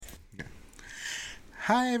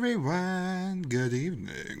Hi everyone, good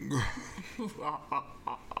evening.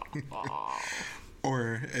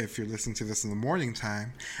 Or if you're listening to this in the morning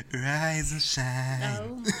time, rise and shine.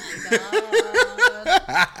 Oh my god.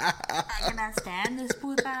 I cannot stand this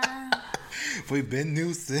puta. We've been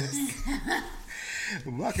nuisance.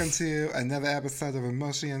 Welcome to another episode of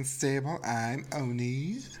Emotionally Unstable. I'm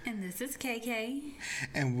Oni. And this is KK.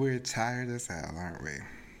 And we're tired as hell, aren't we?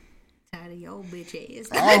 Tired of your old bitch ass.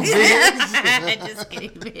 Oh, bitch. Just kidding,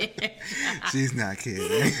 bitch. She's not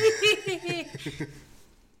kidding.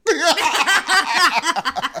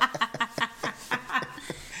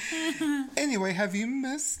 Anyway, have you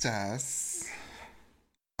missed us?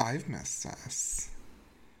 I've missed us.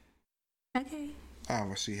 Okay. Oh,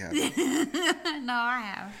 well, she has. No, I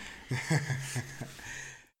have.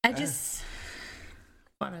 I just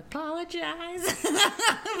want to apologize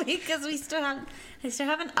because I still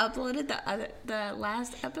haven't uploaded the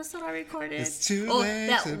last episode I recorded. It's too late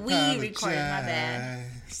that to we apologize. recorded. My bad.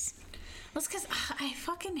 Well, it's because I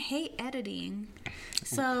fucking hate editing.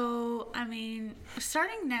 So, I mean,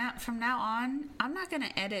 from now on, I'm not going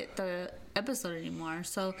to edit the episode anymore.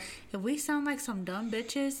 So, if we sound like some dumb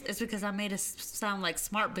bitches, it's because I made us sound like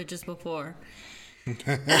smart bitches before. We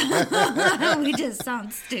just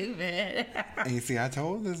sound stupid. And you see, I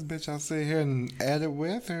told this bitch I'll sit here and edit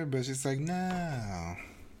with her, but she's like, no.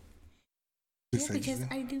 Yeah, because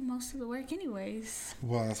I do most of the work anyways.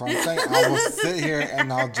 Well, that's what I'm saying. I will sit here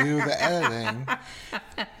and I'll do the editing.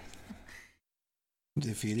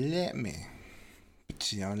 If you let me.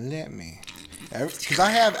 But you don't let me. Because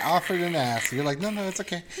I have offered and asked. You're like, no, it's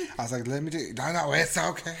okay. I was like, let me do it. No, it's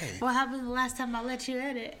okay. What happened the last time I let you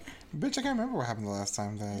edit? Bitch, I can't remember what happened the last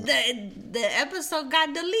time. The episode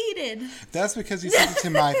got deleted. That's because you sent it to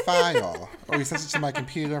my file. Or you sent it to my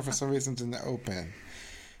computer and for some reason it didn't open.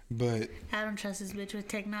 But I don't trust this bitch with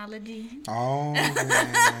technology. oh,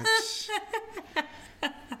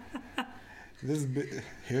 bitch.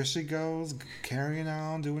 Here she goes, carrying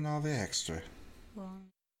on, doing all the extra. Well,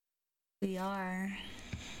 we are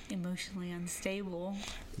emotionally unstable.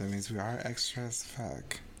 That means we are extra as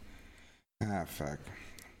fuck. Ah, fuck.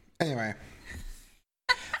 Anyway,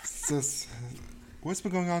 sis, what's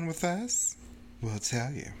been going on with us? We'll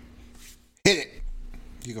tell you. Hit it.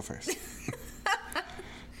 You go first.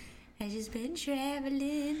 I just been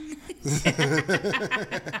traveling. This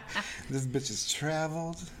bitch has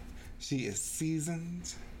traveled. She is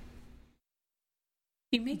seasoned.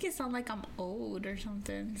 You make it sound like I'm old or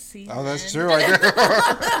something. Seasoned. Oh, that's true.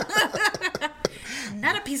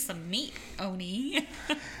 Not a piece of meat, Oni.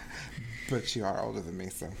 But you are older than me,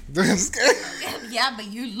 so. Yeah, but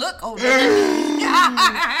you look older than me.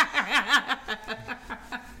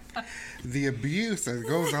 The abuse that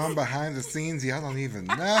goes on behind the scenes, y'all don't even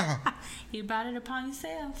know. You brought it upon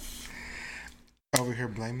yourself. Over here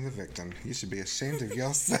blaming the victim. You should be ashamed of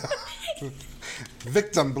yourself.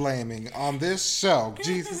 Victim blaming on this show.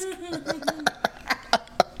 Jesus.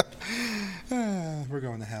 We're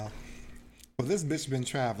going to hell. Well, this bitch been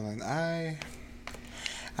traveling.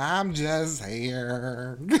 I'm just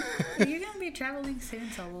here. You're going to be traveling soon,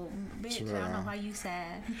 so bitch, True. I don't know why you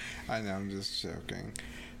sad. I know, I'm just joking.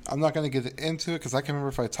 I'm not going to get into it because I can't remember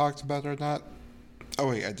if I talked about it or not. Oh,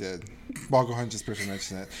 wait, I did. Well, I'll go ahead and just briefly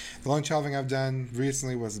mention it. The only traveling I've done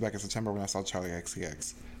recently was back in September when I saw Charlie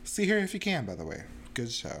XCX. See here if you can, by the way.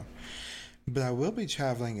 Good show. But I will be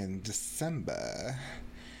traveling in December,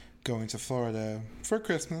 going to Florida for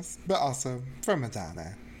Christmas, but also for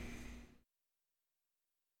Madonna.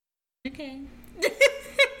 Okay. Why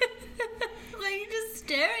are you just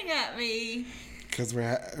staring at me? Because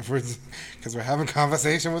we're having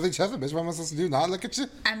conversation with each other, bitch. What am I supposed to do? Not look at you?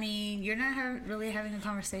 I mean, you're not really having a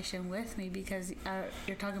conversation with me because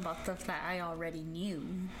you're talking about stuff that I already knew.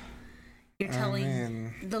 You're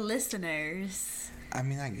telling the listeners. I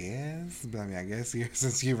mean, I guess. But I guess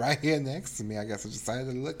since you're right here next to me, I guess I decided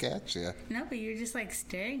to look at you. No, but you're just like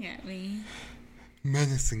staring at me.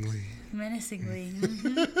 Menacingly.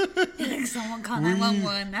 Mm-hmm. Like someone call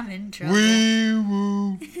 911. I'm in trouble.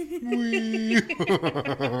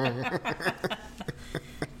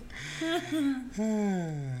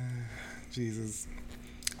 Jesus.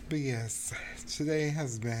 But yes, today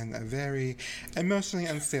has been a very emotionally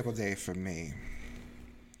unstable day for me.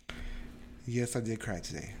 Yes, I did cry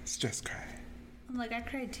today. Stress cry. I'm like, I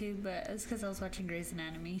cried too, but it's because I was watching Grey's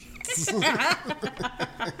Anatomy.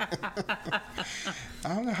 I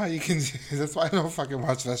don't know how you can do. That's why I don't fucking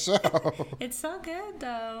watch that show. It's so good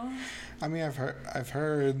though. I mean, I've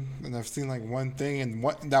heard, and I've seen like one thing, and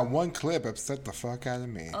that one clip upset the fuck out of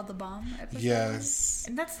me. Oh, the bomb episode? Yes.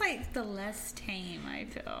 And that's like the less tame, I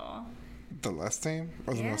feel. The less tame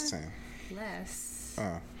or the most tame? Less.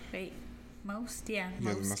 Oh. Wait. Most? Yeah,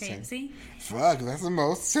 Yeah, most most tame. tame. See? Fuck, that's the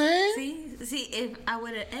most tame? See, if I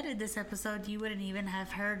would have edited this episode, you wouldn't even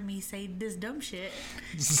have heard me say this dumb shit.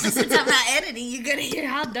 Since I'm not editing, you're gonna hear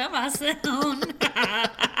how dumb I sound.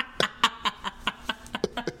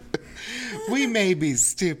 We may be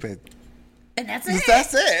stupid. And that's it.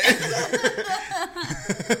 That's it.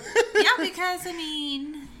 Yeah, because, I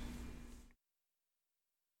mean,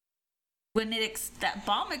 when that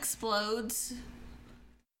bomb explodes,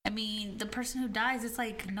 I mean, the person who dies, it's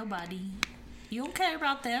like nobody. You don't care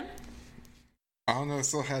about them. I don't know, it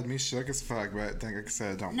still had me shook as fuck, but like I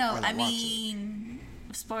said, I don't No, watch I mean,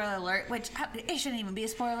 spoiler alert, which it shouldn't even be a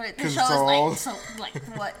spoiler alert. The 'Cause show it's all- is like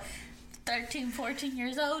what, 13, 14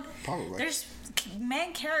 years old? Probably. There's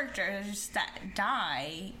main characters that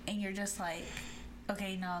die, and you're just like,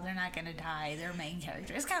 okay, no, they're not gonna die. They're main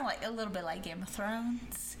characters. It's kind of like a little bit like Game of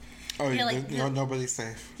Thrones. Oh, You're like, nobody's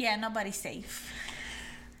safe. Yeah, nobody's safe.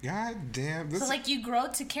 God damn. So, like, you grow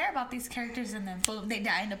to care about these characters, and then boom, they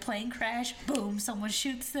die in a plane crash. Boom, someone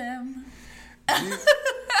shoots them.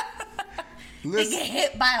 They get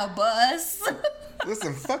hit by a bus.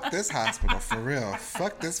 Listen, fuck this hospital, for real.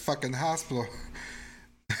 Fuck this fucking hospital.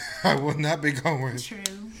 I will not be going.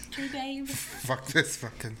 True, babe. Fuck this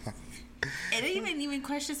fucking hospital. It even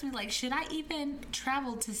questions me, like, should I even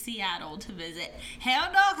travel to Seattle to visit?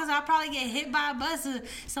 Hell no, because I'll probably get hit by a bus or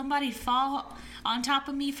somebody fall on top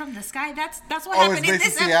of me from the sky. That's what happened in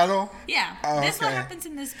this Seattle? Yeah. Oh, This is what okay. happens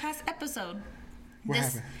in this past episode. What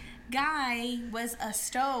This happened? guy was a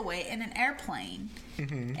stowaway in an airplane.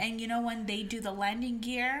 Mm-hmm. And you know when they do the landing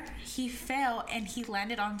gear, he fell and he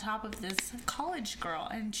landed on top of this college girl,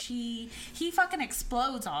 and he fucking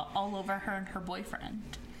explodes all over her and her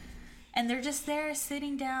boyfriend. And they're just there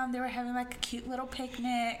sitting down. They were having like a cute little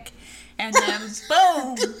picnic. And then boom.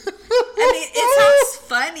 I mean, it sounds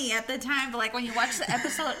funny at the time, but like when you watch the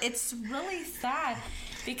episode, it's really sad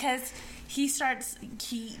because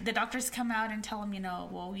the doctors come out and tell him,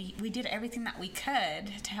 well, we did everything that we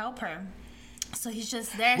could to help her. So he's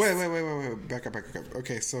just there. Wait. Back up.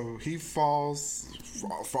 Okay, so he falls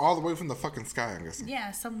all the way from the fucking sky, I'm guessing.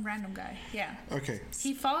 Yeah, some random guy. Yeah. Okay.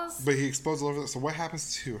 He falls. But he explodes all over. So what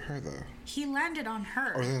happens to her, though? He landed on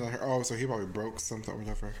her. So he probably broke something or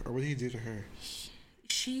whatever. Or what did he do to her?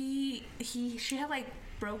 She had like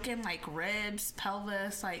broken like ribs,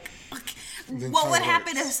 pelvis, like Then what tell would me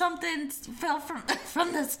happen what- if something fell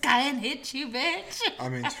from the sky and hit you, bitch? I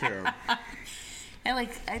mean, true. And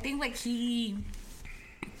like I think like he,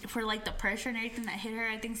 for like the pressure and everything that hit her,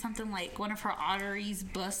 I think something like one of her arteries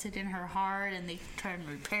busted in her heart, and they tried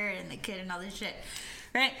to repair it and they couldn't and all this shit.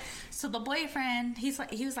 Right? So the boyfriend, he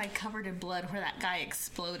was like covered in blood where that guy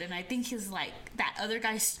exploded, and I think his like that other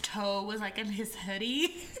guy's toe was like in his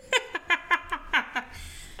hoodie.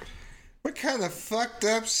 What kind of fucked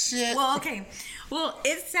up shit? Well, okay. Well,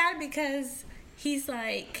 it's sad because he's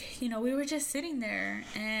like, we were just sitting there,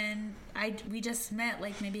 and we just met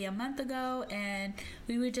like maybe a month ago, and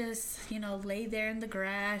we would just, lay there in the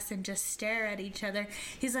grass and just stare at each other.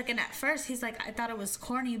 He's like, and at first he's like, I thought it was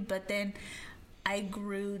corny, but then I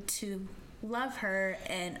grew to love her,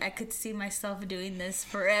 and I could see myself doing this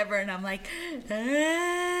forever, and I'm like,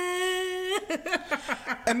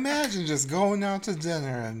 Imagine just going out to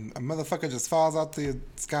dinner and a motherfucker just falls out the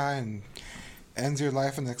sky and ends your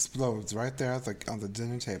life and explodes right there on the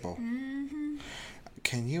dinner table. Mm-hmm.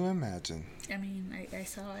 Can you imagine? I mean, I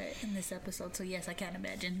saw it in this episode, so yes, I can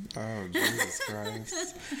imagine. Oh, Jesus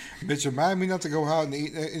Christ. Bitch, remind me not to go out and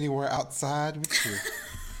eat anywhere outside with you.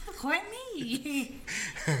 Quite me.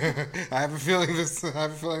 I have a feeling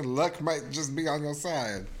luck might just be on your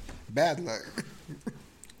side. Bad luck.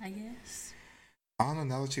 I guess. I don't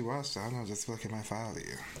know, now that you watched it, I don't know, just feel like it might follow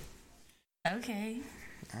you. Okay.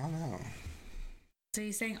 I don't know. So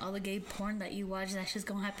you're saying all the gay porn that you watch, that's just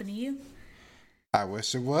gonna happen to you? I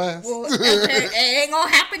wish it was. Well, it ain't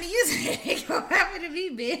gonna happen to you. It ain't gonna happen to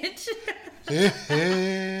me, bitch.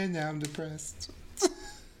 Now I'm depressed.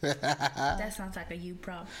 That sounds like a you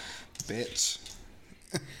problem. Bitch.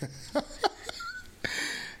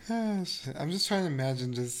 Oh, shit. I'm just trying to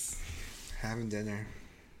imagine just having dinner.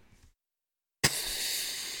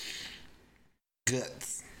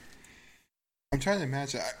 Guts. I'm trying to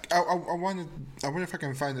imagine. I wonder if I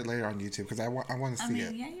can find it later on YouTube because I want to see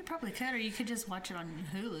it. Yeah, you probably could, or you could just watch it on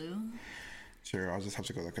Hulu. Sure, I'll just have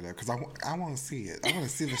to go look it up because I want to see it. I want to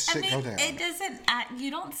see the shit go down. It doesn't.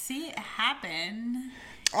 You don't see it happen.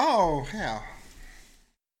 Oh hell!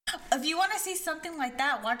 If you want to see something like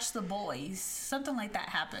that, watch The Boys. Something like that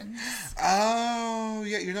happens. Oh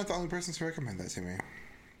yeah, you're not the only person to recommend that to me.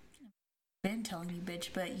 Been telling you, bitch,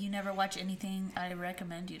 but you never watch anything I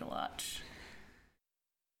recommend you to watch.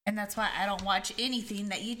 And that's why I don't watch anything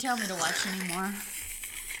that you tell me to watch anymore.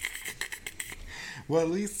 Well, at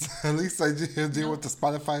least I deal with the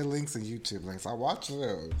Spotify links and YouTube links. I watch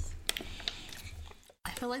those.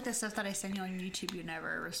 I feel like the stuff that I send you on YouTube, you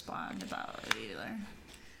never respond about either.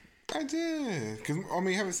 I did. Because, I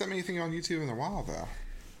mean, you haven't sent me anything on YouTube in a while, though.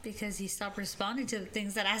 Because you stopped responding to the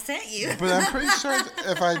things that I sent you. But I'm pretty sure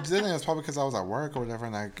if I didn't, it's probably because I was at work or whatever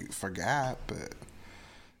and I forgot. But,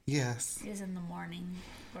 yes. It is in the morning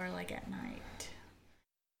or like at night.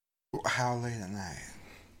 How late at night?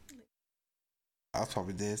 I was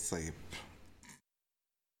probably dead asleep.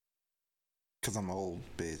 Because I'm an old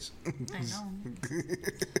bitch. I know.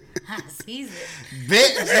 I sees it.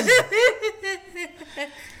 Bitch!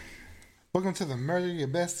 Welcome to the Murder Your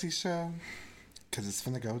Bestie show. Because it's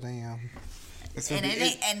finna go down.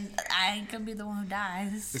 And I ain't gonna be the one who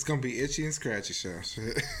dies. It's gonna be Itchy and Scratchy show.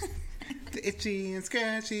 The Itchy and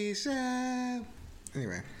Scratchy show.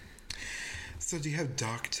 Anyway. So do you have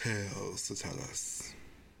dark tales to tell us?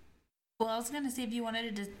 Well, I was gonna see if you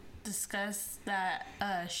wanted to discuss that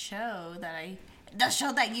show the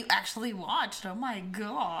show that you actually watched. Oh my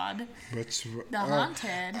god. Which The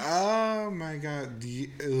Haunted. Oh my god.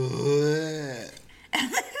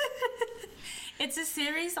 It's a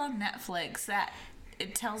series on Netflix that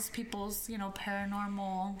it tells people's,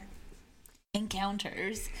 paranormal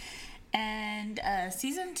encounters. And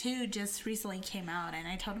season 2 just recently came out, and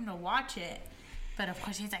I told him to watch it. But of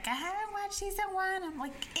course he's like, I haven't watched season 1. I'm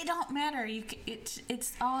like, it don't matter.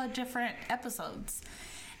 It's all different episodes.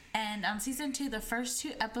 And on season 2, the first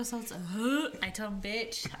 2 episodes, I told him,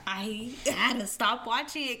 bitch, I had to stop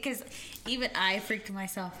watching it because even I freaked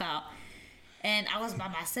myself out. And I was by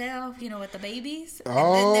myself, with the babies.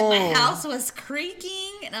 Oh. And then my house was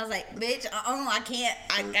creaking. And I was like, bitch, I can't.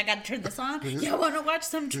 I got to turn this on. Y'all want to watch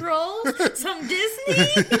some Trolls? Some Disney?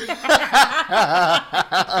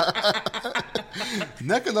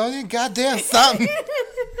 Nickelodeon, goddamn something.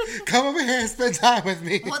 Come over here and spend time with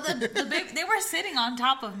me. Well, they were sitting on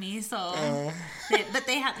top of me, so. But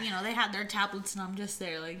they had their tablets, and I'm just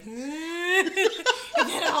there like. And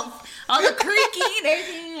then all the creaking and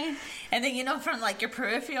everything. And then, from like your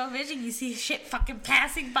peripheral vision, you see shit fucking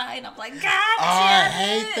passing by, and I'm like, God damn I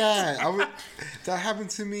hate that. That happened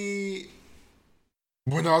to me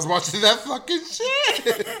when I was watching that fucking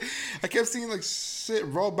shit. I kept seeing like shit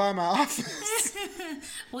roll by my office.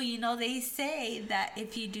 Well, they say that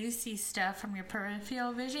if you do see stuff from your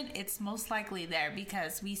peripheral vision, it's most likely there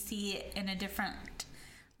because we see it in a different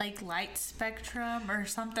like light spectrum or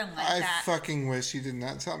something like that. I fucking wish you did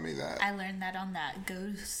not tell me that. I learned that on that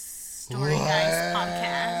Ghost Story Guys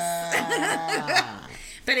podcast.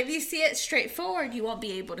 But if you see it straightforward, you won't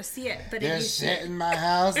be able to see it. But there's shit in my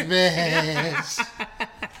house, bitch.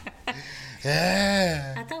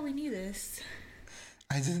 Yeah. I thought we knew this.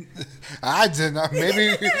 I did not.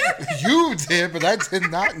 Maybe you did, but I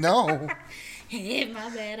did not know. Hey, my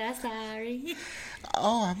bad. I'm sorry.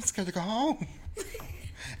 Oh, I'm scared to go home.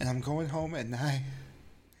 And I'm going home at night.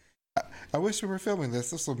 I wish we were filming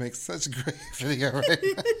this. This will make such a great video right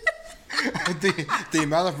now. the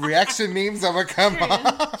amount of reaction memes that would come on.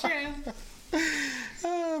 True.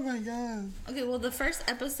 Oh my god. Okay, well, the first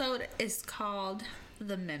episode is called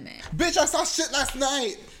The Mimic. Bitch, I saw shit last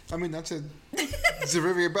night. I mean, not to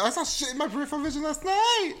derivative, but I saw shit in my peripheral vision last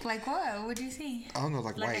night. Like what? What'd you see? I don't know,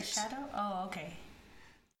 like white. Like a shadow? Oh, okay.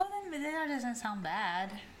 Well, then that doesn't sound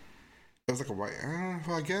bad. It was like a white.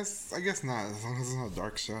 Well, I guess not. As long as it's not a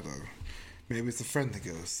dark shadow. Maybe it's a friendly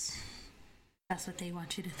ghost. That's what they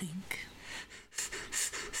want you to think.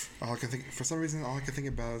 All I can think, for some reason, all I can think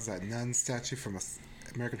about is that nun statue from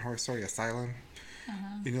American Horror Story Asylum.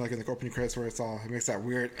 Uh-huh. Like in the opening credits where it makes that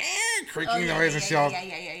weird creaking noise and shit.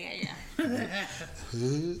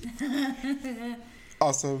 Yeah.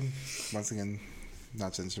 Also, once again,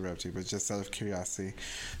 not to interrupt you, but just out of curiosity.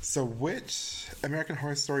 So, which American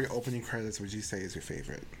Horror Story opening credits would you say is your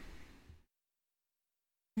favorite?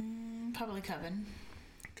 Probably Coven.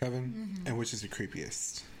 Coven? Mm-hmm. And which is your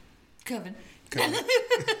creepiest? Coven.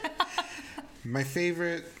 My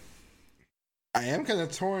favorite, I am kind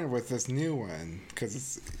of torn with this new one because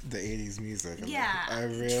it's the 80s music. I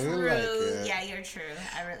really like it. Yeah, you're true.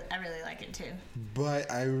 I really like it too.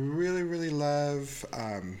 But I really, really love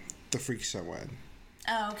the Freak Show one.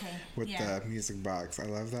 Oh, okay. With the music box. I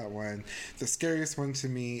love that one. The scariest one to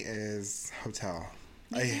me is Hotel.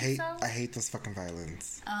 I hate those fucking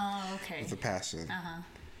violins. Oh, okay. With a passion. Uh-huh.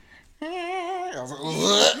 I was like,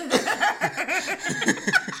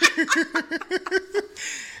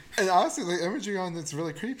 and honestly, the imagery on it's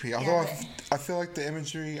really creepy. Although I feel like the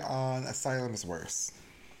imagery on Asylum is worse.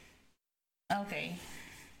 Okay.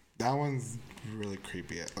 That one's really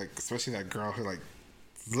creepy. Like, especially that girl who,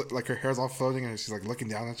 like her hair's all floating and she's, like, looking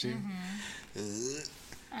down at you.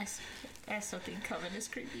 I still think Coven is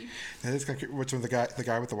creepy. That is kind of creepy. Which one? The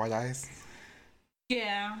guy with the white eyes?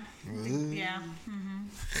 Yeah. Yeah.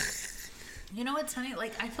 You know what's funny?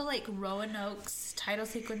 Like, I feel like Roanoke's title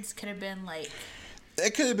sequence could have been, like...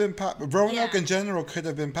 It could have been pop. Roanoke in general could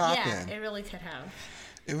have been popping. Yeah, it really could have.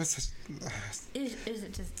 It was such... Is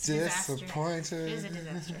it just disappointed? Is it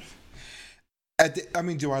disaster? I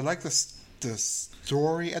mean, do I like the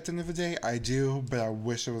story at the end of the day? I do, but I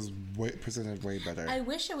wish it was presented way better. I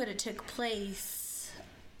wish it would have took place...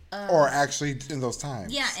 or actually in those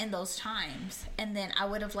times. Yeah, in those times. And then I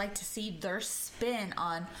would have liked to see their spin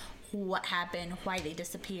on what happened, why they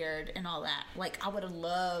disappeared, and all that. Like, I would have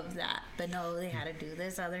loved that. But no, they had to do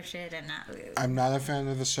this other shit and not... I'm not a fan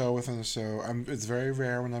of the show within the show. It's very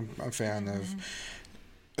rare when I'm a fan of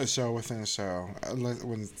a show within a show.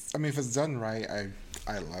 If it's done right,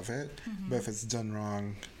 I love it. But if it's done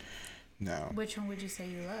wrong, no. Which one would you say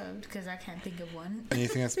you loved? Because I can't think of one.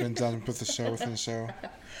 Anything that's been done with the show within the show.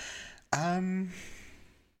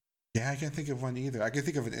 Yeah, I can't think of one either. I can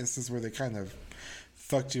think of an instance where they kind of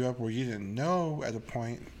fucked you up where you didn't know at a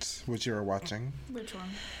point what you were watching. Which one?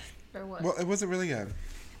 Or what? Well, it wasn't really and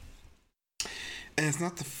it's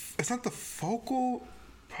not the focal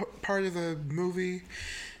part of the movie,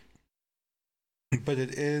 but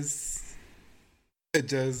it is. It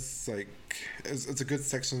does, like, it's a good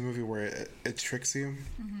section of the movie where it tricks you.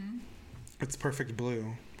 It's Perfect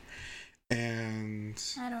Blue, and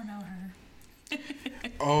I don't know her.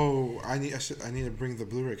 Oh, I need to bring the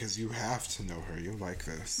Blu-ray because you have to know her. You like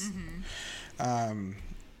this.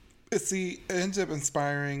 It ends up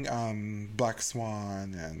inspiring Black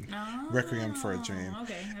Swan and Requiem for a Dream.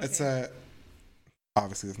 Okay. It's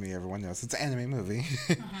obviously with me, everyone knows it's an anime movie,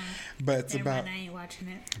 but it's about. I ain't watching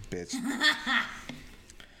it, bitch.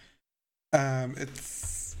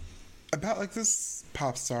 It's about, like, this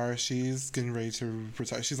pop star. She's getting ready to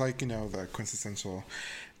retire. She's like, the quintessential.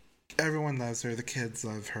 Everyone loves her. The kids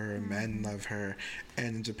love her. Men love her.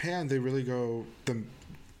 And in Japan, they really go... The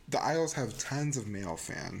idols have tons of male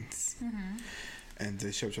fans. And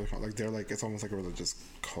they show up to the... Like, they're like... It's almost like a religious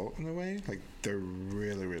cult in a way. Like, they're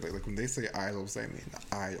really, really... Like, when they say idols, they mean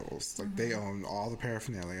idols. Like, they own all the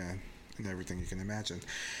paraphernalia and everything you can imagine.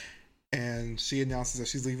 And she announces that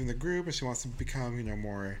she's leaving the group and she wants to become,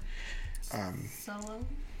 more... Solo?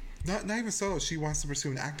 Not even solo. She wants to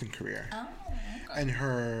pursue an acting career. Oh, okay. And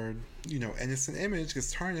her, innocent image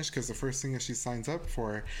gets tarnished because the first thing that she signs up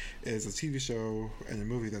for is a TV show and a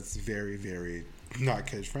movie that's very, very not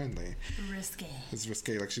kid friendly. Risque. It's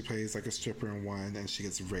risque. Like, she plays like a stripper in one, and she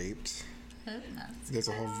gets raped. There's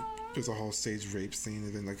a whole stage rape scene,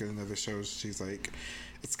 and then, like, in another show, she's like,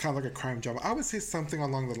 it's kind of like a crime drama. I would say something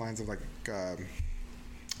along the lines of, like,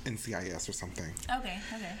 NCIS or something. Okay.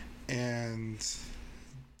 And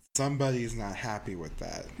somebody's not happy with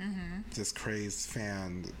that. This crazed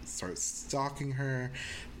fan starts stalking her,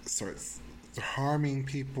 starts harming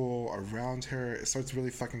people around her. It starts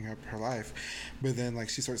really fucking up her life. But then, like,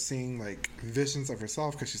 she starts seeing, like, visions of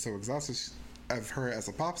herself because she's so exhausted of her as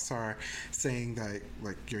a pop star, saying that,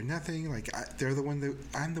 like, you're nothing. Like, I'm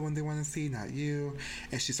the one they want to see, not you.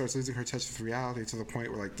 And she starts losing her touch with reality to the point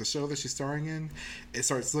where, like, the show that she's starring in, it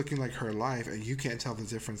starts looking like her life, and you can't tell the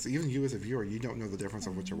difference. Even you as a viewer, you don't know the difference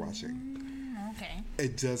of what you're watching. Okay.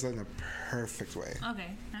 It does it in a perfect way.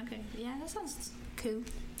 Okay. Yeah, that sounds cool.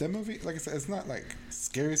 That movie, like I said, it's not, like,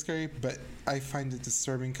 scary, but I find it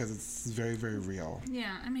disturbing because it's very, very real.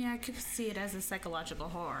 Yeah, I mean, I could see it as a psychological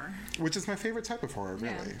horror. Which is my favorite type of horror,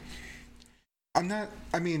 really. Yeah.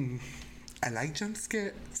 I like jump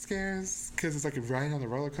scares because it's like riding on the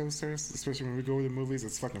roller coasters, especially when we go to the movies.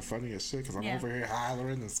 It's fucking funny as shit because I'm over here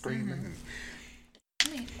hollering and screaming. I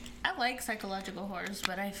mean, I like psychological horrors,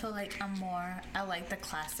 but I feel like I like the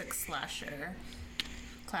classic slasher.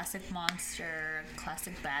 Classic monster,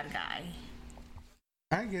 classic bad guy.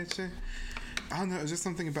 I get you. I don't know. It's just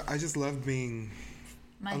something about. I just love being.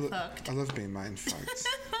 Mind-fucked. I love being mind-fucked.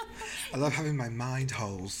 I love having my mind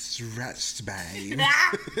holes stretched, babe.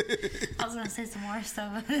 I was gonna say some more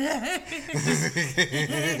stuff.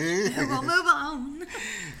 We'll move on.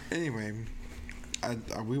 Anyway,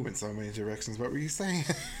 we went so many directions. What were you saying?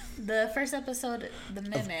 The first episode, The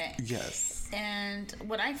Mimic. Yes. And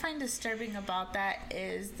what I find disturbing about that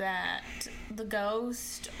is that the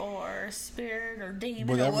ghost or spirit or demon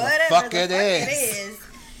whatever or whatever the fuck it is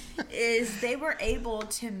is they were able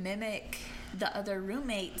to mimic the other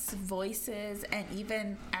roommates' voices and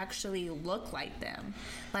even actually look like them.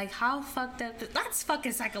 Like, how fucked up... That's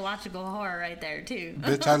fucking psychological horror right there, too.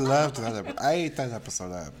 Bitch, I loved that episode. I ate that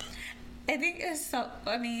episode up. I think it's so...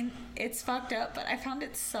 I mean, it's fucked up, but I found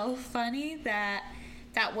it so funny that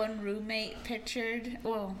one roommate pictured...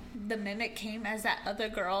 Well, the mimic came as that other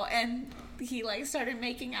girl, and he, like, started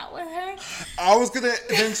making out with her. I was gonna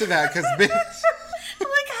mention that, because, bitch...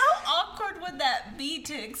 Like, how awkward would that be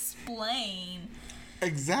to explain?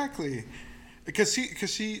 Exactly. Because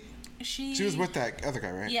she was with that other guy,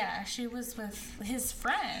 right? Yeah, she was with his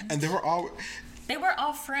friend. And they were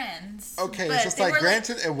all friends. Okay, it's just like,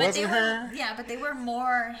 granted, it wasn't her. Yeah, but they were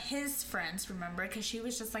more his friends, remember? Because she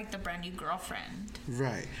was just like the brand new girlfriend.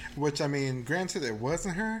 Right. Which, I mean, granted, it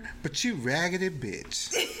wasn't her, but you raggedy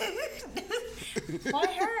bitch. Why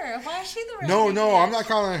her? Why is she the raggedy bitch? No, I'm not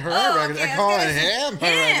calling her raggedy. Okay, I'm calling him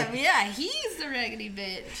raggedy. Yeah, he's the raggedy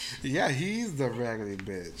bitch. Yeah, he's the raggedy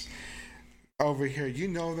bitch. Over here, you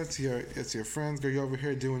know it's your friends, girl. You're over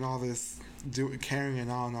here doing all this, carrying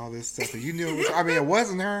on all this stuff. And you knew, I mean, it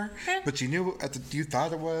wasn't her, but you knew, you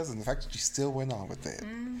thought it was, and the fact that you still went on with it.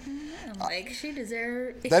 Mm-hmm. I'm like, she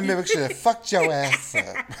deserved... That mimic should have fucked your ass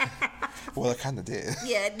up. Well, it kind of did.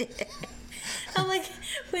 Yeah, it did. I'm like,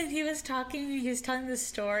 when he was telling the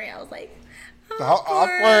story, I was like,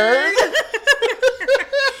 awkward.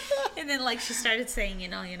 And then, like, she started saying, you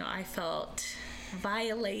know, I felt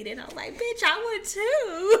violated. I was like, bitch, I would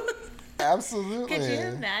too. Absolutely. Could you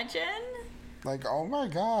imagine? Like, oh my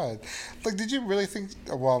God. Like, did you really think,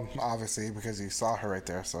 well, obviously, because you saw her right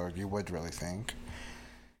there, so you would really think.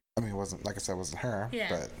 I mean, it wasn't, like I said, it wasn't her, yeah.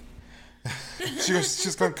 But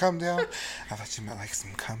she's going to come down. I thought you meant like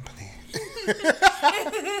some company.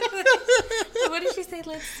 What did she say?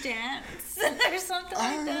 Let's dance or something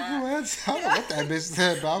like that. I don't know what that bitch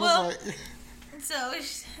said, but I was like... So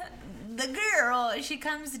the girl, she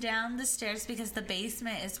comes down the stairs because the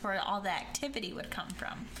basement is where all the activity would come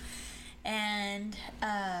from. And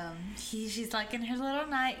she's like in her little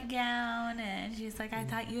nightgown, and she's like, I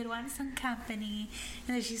thought you would want some company.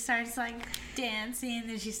 And then she starts like dancing, and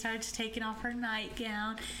then she starts taking off her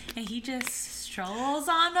nightgown, and he just strolls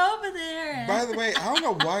on over there. By the way, I don't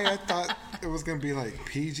know why I thought it was gonna be like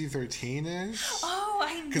PG-13ish. Oh,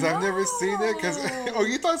 I know. Because I've never seen it. Oh,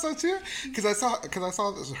 you thought so too? Because I saw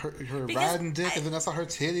her riding dick, and then I saw her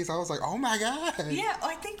titties. I was like, oh my God. Yeah,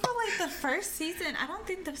 I think for like the first season, I don't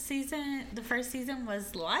think the first season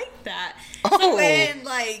was like that. Oh. So when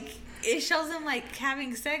like it shows them like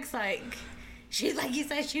having sex, like she, like you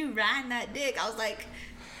said, she riding that dick. I was like,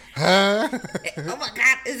 huh? Oh my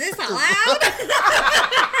God, is this allowed?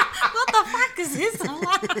 What the fuck is this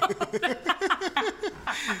allowed?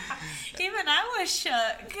 Even I was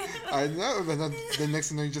shook. I know. Then the next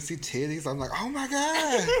thing you just see titties. I'm like, oh my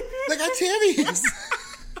God, they got titties.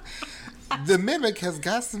 The mimic has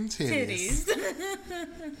got some titties.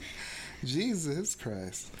 Jesus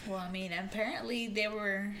Christ. Well, I mean, apparently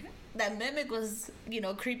that mimic was,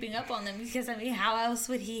 creeping up on them because, I mean, how else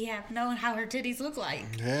would he have known how her titties look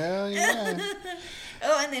like? Hell yeah.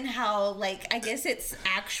 Oh, and then how, like, I guess its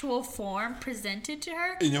actual form presented to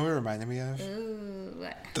her. You know what it reminded me of? Ooh,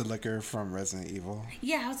 what? The liquor from Resident Evil.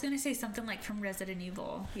 Yeah, I was going to say something like from Resident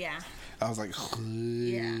Evil. Yeah. I was like,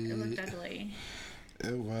 yeah, it looked ugly.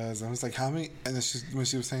 It was. I was like, how many? And then when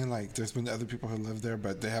she was saying, like, there's been other people who live there,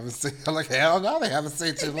 but they haven't stayed. I'm like, hell no, they haven't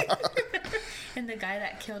stayed too long. And the guy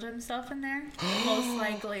that killed himself in there, most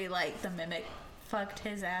likely, like, the mimic fucked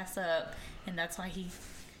his ass up, and that's why he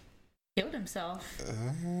killed himself.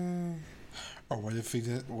 Or what if he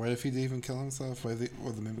did? What if he didn't even kill himself? What if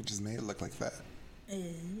the mimic just made it look like that?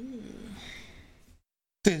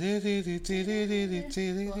 Well, I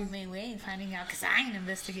mean, we ain't finding out because I ain't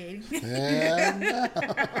investigating. Yeah, no.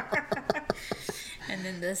 And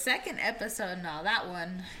then the second episode, no, that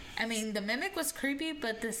one, I mean, the mimic was creepy,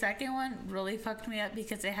 but the second one really fucked me up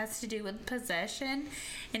because it has to do with possession,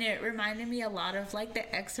 and it reminded me a lot of, like,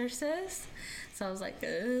 The Exorcist. So I was like,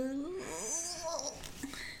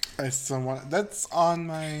 I still want. That's on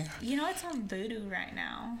my. It's on Vudu right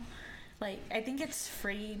now. Like, I think it's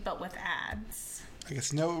free, but with ads. I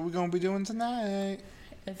guess you know what we're gonna be doing tonight.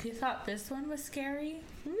 If you thought this one was scary,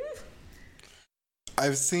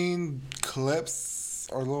 I've seen clips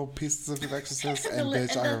or little pieces of The Exorcist, and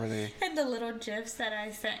bitch, I already. And the little gifs that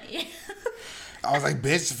I sent you. I was like,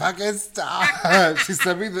 bitch, fucking stop. She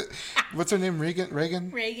sent me what's her name? Reagan?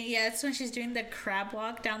 Reagan, yeah, it's when she's doing the crab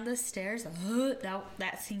walk down the stairs.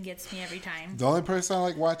 That scene gets me every time. The only person I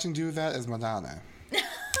like watching do that is Madonna.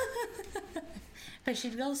 But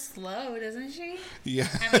she goes slow, doesn't she? Yeah.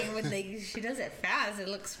 I mean, when she does it fast, it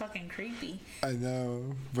looks fucking creepy. I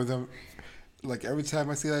know. But like every time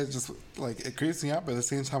I see that, it just like it creeps me out. But at the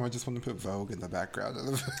same time, I just want to put Vogue in the background.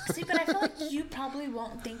 See, but I feel like you probably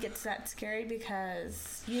won't think it's that scary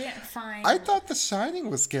because you didn't find. I thought The Shining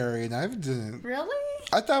was scary, and I didn't. Really?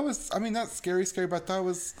 I thought it was. I mean, not scary, but I thought it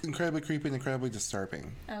was incredibly creepy and incredibly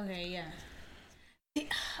disturbing. Okay, yeah.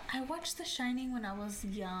 I watched The Shining when I was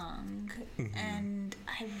young, and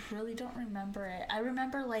I really don't remember it. I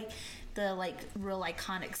remember the real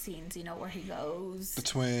iconic scenes, you know, where he goes, the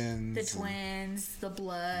twins, the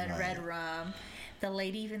blood, right. red rum, the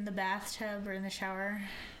lady in the bathtub or in the shower.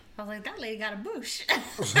 I was like, that lady got a boosh.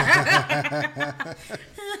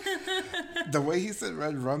 The way he said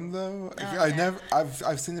red rum, though,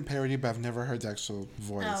 I've seen the parody, but I've never heard the actual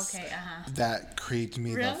voice. Oh, okay, That creeped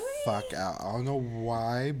me the fuck out. I don't know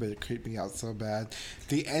why, but it creeped me out so bad.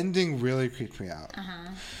 The ending really creeped me out.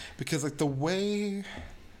 Because, like, the way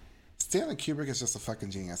Stanley Kubrick is just a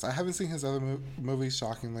fucking genius. I haven't seen his other movies,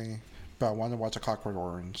 shockingly. But I want to watch A Clockwork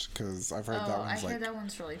Orange because I've heard that one's I heard that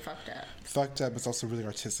one's really fucked up. Fucked up, but it's also really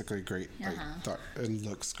artistically great. Like, it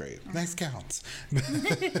looks great. Nice gowns.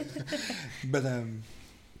 But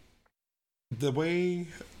the way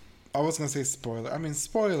I was gonna say spoiler. I mean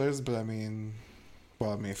spoilers, but I mean,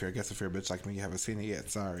 well, I mean if you're a bitch like me, you haven't seen it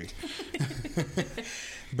yet. Sorry.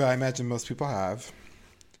 But I imagine most people have.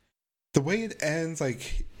 The way it ends,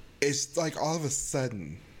 like it's like all of a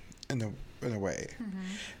sudden, in a way.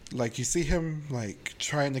 Like you see him like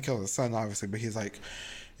trying to kill his son, obviously, but he's like,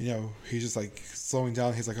 you know, he's just like slowing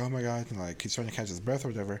down. He's like, oh my god, and like he's trying to catch his breath or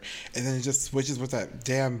whatever, and then it just switches with that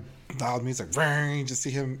damn loud music. You just see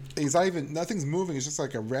him. He's not even, nothing's moving. It's just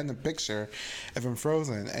like a random picture of him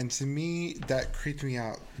frozen, and to me that creeped me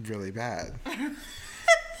out really bad.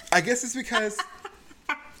 I guess it's because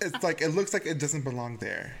it's like it looks like it doesn't belong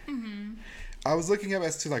there. I was looking up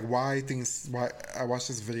as to like why I watched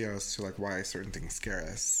this video as to like why certain things scare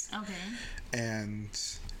us. Okay. And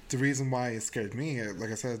the reason why it scared me,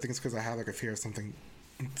 like I said, I think it's because I have like a fear of something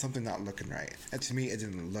not looking right. And to me, it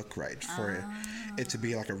didn't look right for it to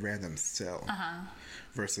be like a random still.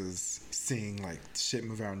 Versus seeing like shit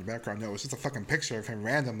move around in the background. No, it was just a fucking picture of him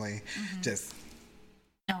randomly just...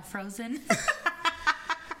 Oh, frozen?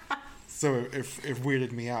 So it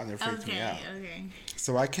weirded me out and it freaked me out. Okay.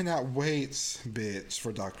 So I cannot wait, bitch,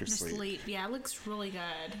 for Dr. Sleep. Yeah, it looks really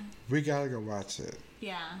good. We gotta go watch it.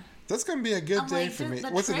 Yeah. That's gonna be a good day for me.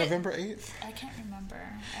 What's it, November 8th? I can't remember.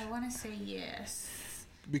 I want to say yes.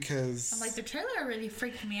 Because... I'm like, the trailer already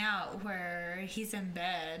freaked me out where he's in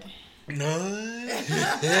bed. No.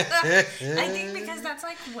 I think because that's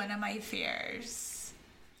like one of my fears.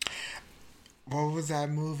 What was that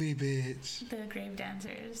movie, bitch? The Grave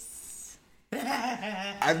Dancers.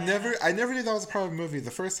 I never knew that was a part of a movie.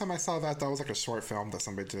 The first time I saw that was like a short film that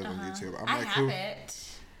somebody did on YouTube. I'm like, have it.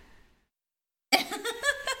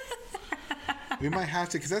 We might have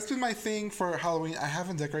to, because that's been my thing for Halloween. I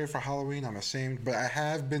haven't decorated for Halloween. I'm ashamed, but I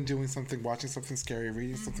have been doing something, watching something scary,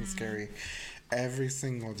 reading something scary every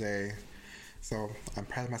single day. So I'm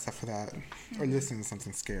proud of myself for that, or listening to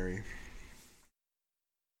something scary.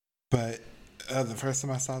 But the first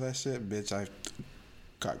time I saw that shit, bitch, I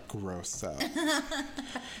got grossed out.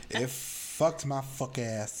 It fucked my fuck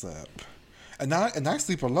ass up. And I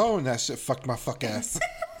sleep alone. That shit fucked my fuck ass.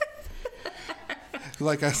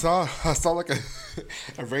 Like I saw like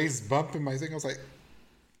a raised bump in my thing. I was like,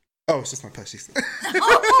 oh, it's just my plushies.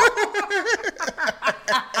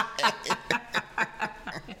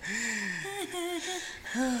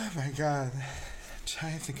 Oh my god. I'm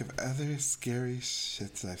trying to think of other scary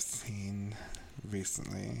shits I've seen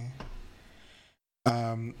recently.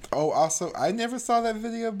 Also, I never saw that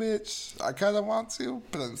video, bitch. I kind of want to,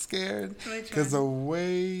 but I'm scared. Because the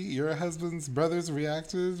way your husband's brothers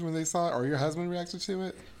reacted when they saw it, or your husband reacted to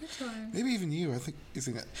it. Which one? Maybe even you. I think you've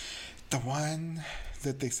seen it. The one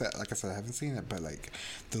that they said, like I said, I haven't seen it, but like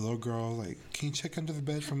the little girl, like, can you check under the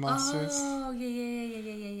bed for monsters? Oh,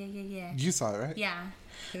 yeah. You saw it, right? Yeah.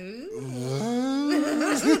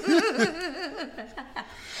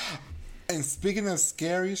 And speaking of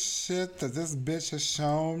scary shit that this bitch has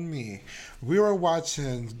shown me, we were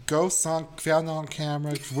watching ghosts found on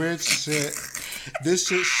camera, weird shit. This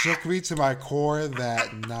shit shook me to my core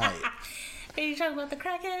that night. Are you talking about the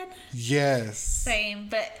crackhead? Yes. Same,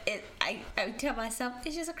 but I tell myself,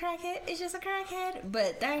 it's just a crackhead,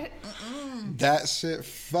 but that shit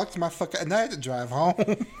fucked my and I had to drive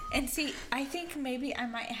home. And see, I think maybe I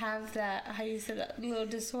might have that, how you said, that little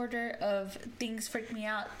disorder of things freak me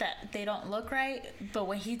out that they don't look right, but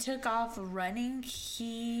when he took off running,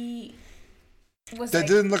 was that like,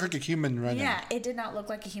 didn't look like a human running. Yeah, it did not look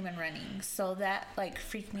like a human running. So that like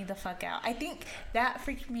freaked me the fuck out. I think that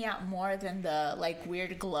freaked me out more than the like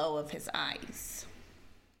weird glow of his eyes.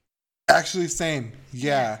 Actually, same.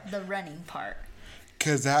 Yeah. The running part.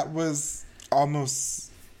 Because that was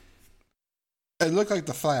almost... It looked like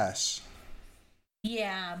the Flash.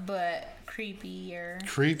 Yeah, but creepier.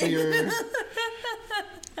 Creepier.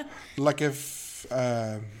 Like if...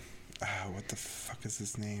 what the fuck is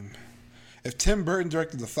his name? If Tim Burton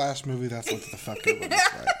directed the Flash movie, that's what the fuck it would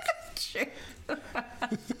look like. True.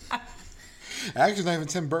 Actually, not even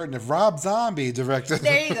Tim Burton. If Rob Zombie directed...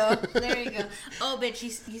 There you go. There you go. Oh, bitch,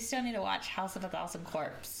 you still need to watch House of a Thousand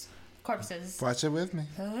Corpses. Watch it with me.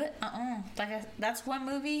 That's one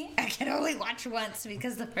movie I can only watch once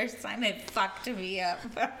because the first time it fucked me up.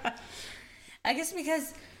 I guess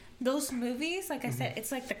because those movies, like I said,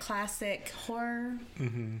 it's like the classic horror,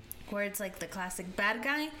 where it's like the classic bad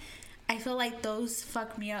guy. I feel like those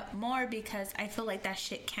fuck me up more because I feel like that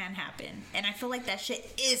shit can happen. And I feel like that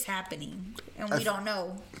shit is happening. And we don't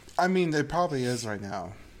know. I mean, it probably is right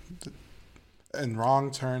now. And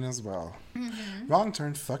Wrong Turn as well. Wrong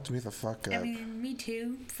Turn fucked me the fuck up. I mean, me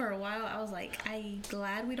too. For a while, I was like, I'm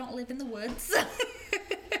glad we don't live in the woods.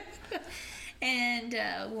 And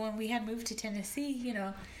when we had moved to Tennessee, you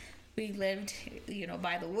know, we lived, you know,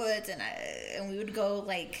 by the woods, and we would go,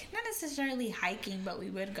 like, not necessarily hiking, but we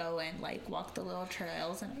would go and, like, walk the little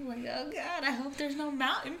trails, and I'm like, oh, God, I hope there's no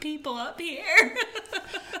mountain people up here.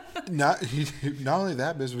 Not only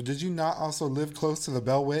that, bitch, but did you not also live close to the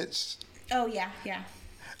Bell Witch? Oh, yeah.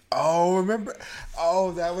 Oh, remember?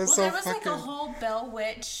 Oh, that was so there was, fucking... like, a whole Bell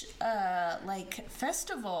Witch, like,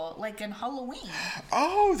 festival, like, in Halloween.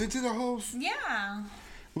 Oh, they did a whole... Yeah.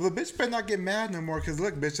 Well, the bitch better not get mad no more, because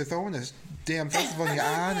look, bitch, they're throwing this damn festival in your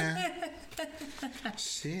honor.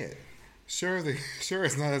 Shit. Sure,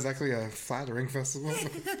 it's not exactly a flattering festival.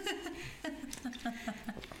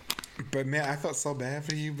 But man, I felt so bad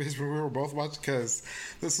for you, bitch, when we were both watching, because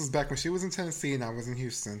this was back when she was in Tennessee and I was in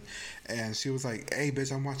Houston. And she was like, hey,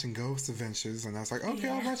 bitch, I'm watching Ghost Adventures. And I was like, okay,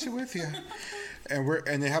 I'll watch it with you.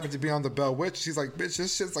 And it happened to be on the Bell Witch. She's like, bitch,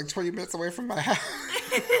 this shit's like 20 minutes away from my house.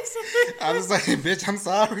 I was like, bitch, I'm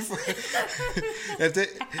sorry.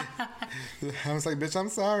 I was like, bitch, I'm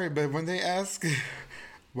sorry. But when they ask,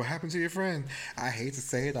 what happened to your friend? I hate to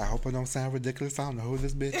say it. I hope I don't sound ridiculous. I don't know who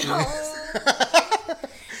this bitch is.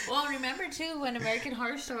 Well, remember, too, when American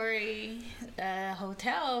Horror Story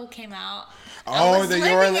Hotel came out. Oh, that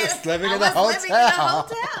you were living in a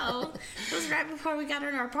hotel. It was right before we got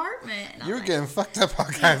in our apartment. You were getting fucked up all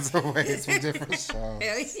kinds of ways from different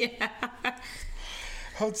shows. Yeah.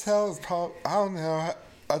 Hotels, I don't know.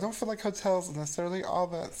 I don't feel like hotels are necessarily all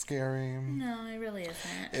that scary. No, it really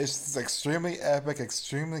isn't. It's just extremely epic,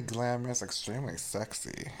 extremely glamorous, extremely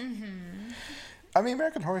sexy. I mean,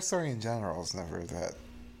 American Horror Story in general is never that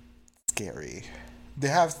scary.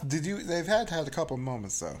 They've had a couple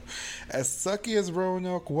moments though. As sucky as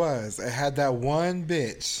Roanoke was, it had that one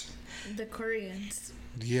bitch. The Koreans.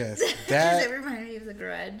 Yes, that. It reminded me of The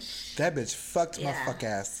Grudge. That bitch fucked my fuck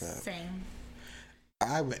ass up. Same.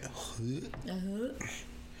 I went, and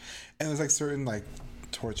it was like certain like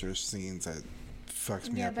torture scenes that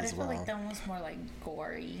fucked me up as well. Yeah, but I feel like that one was more like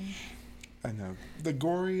gory. I know the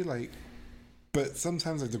gory like. But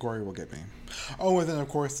sometimes like the gory will get me. Oh, and then of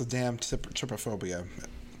course the damn trypophobia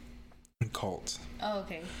cult. Oh,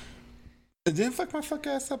 okay. It didn't fuck my fuck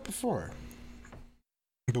ass up before.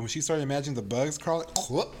 But when she started imagining the bugs crawling,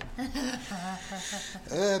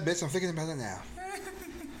 bitch, I'm thinking about it now.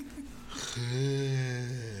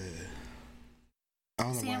 I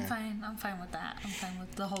don't know why. I'm fine. I'm fine with that. I'm fine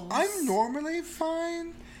with the whole. I'm normally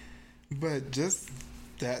fine, but just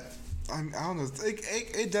that I don't know.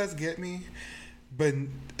 It does get me. But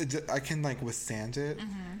I can like withstand it.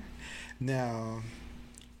 Now,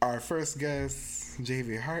 our first guest,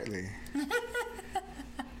 JV Hartley,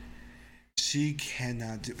 she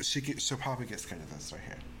cannot do. She'll probably get scared of this right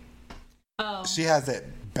here. Oh. She has it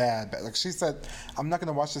bad. Like she said, I'm not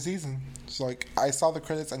gonna watch the season. She's like, I saw the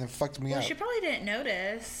credits and it fucked me up. She probably didn't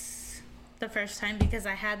notice the first time because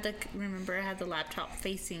I had the laptop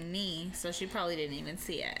facing me, so she probably didn't even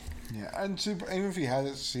see it. Yeah, and even if you had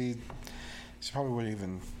it, she probably wouldn't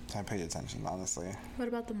even have paid attention, honestly. What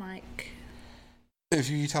about the mic? If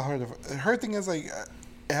you tell her her thing is like,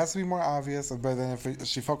 it has to be more obvious, but then if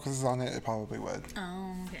she focuses on it, it probably would.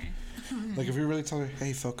 Oh, okay. Like if you really tell her,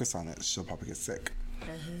 hey, focus on it, she'll probably get sick.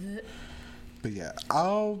 But yeah,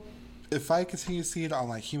 if I continue to see it on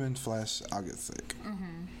like human flesh, I'll get sick.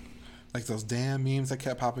 Like those damn memes that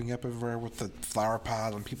kept popping up everywhere with the flower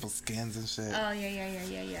pot on people's skins and shit. Oh,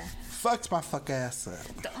 yeah. Fucked my fuck ass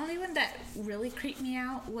up. The only one that really creeped me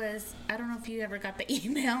out was, I don't know if you ever got the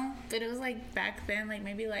email, but it was like back then, like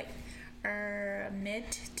maybe like mid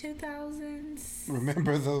 2000s.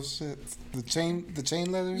 Remember those shits? The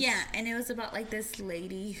chain letters? Yeah, and it was about like this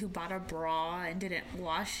lady who bought a bra and didn't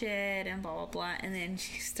wash it and blah blah blah, and then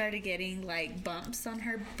she started getting like bumps on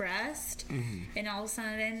her breast, and all of a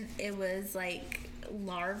sudden it was like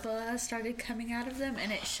larvae started coming out of them,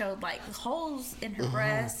 and it showed like holes in her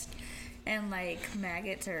breast, and like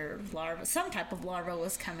maggots or larvae, some type of larva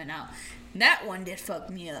was coming out. That one did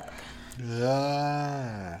fuck me up.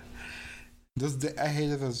 Yeah. I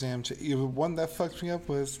hated those damn one that fucked me up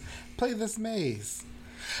was Play This Maze.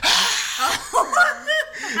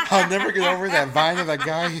 I'll never get over that vine of that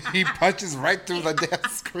guy. He punches right through the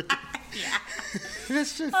damn screen. Yeah.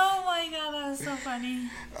 It's just, oh my god, that was so funny.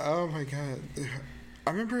 Oh my god. I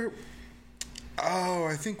remember. Oh,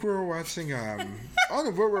 I think we were watching. I don't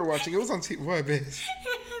know what we were watching. It was on TV. What, bitch?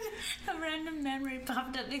 A random memory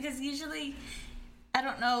popped up because usually, I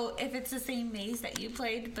don't know if it's the same maze that you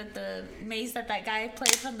played, but the maze that guy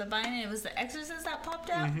played from the vine, and it was The Exorcist that popped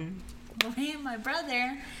up. Well, me and my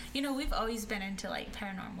brother, we've always been into like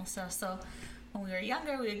paranormal stuff. So when we were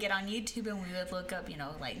younger, we would get on YouTube and we would look up,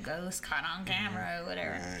 like ghost caught on camera or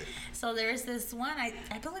whatever. Right. So there's this one, I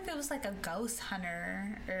believe it was like a Ghost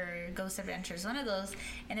Hunter or Ghost Adventures, one of those,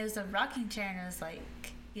 and it was a rocking chair, and it was like,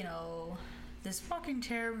 this rocking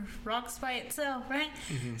chair rocks by itself, right?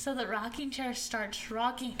 So the rocking chair starts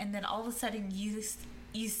rocking, and then all of a sudden you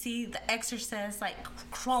see the Exorcist like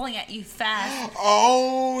crawling at you fast.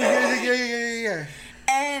 Oh, yeah.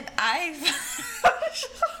 And I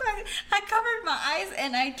covered my eyes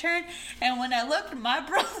and I turned, and when I looked, my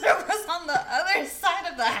brother was on the other side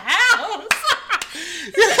of the house.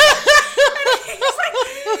 And he's like,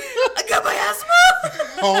 I got my ass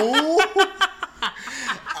moved. Oh.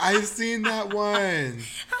 I've seen that one. I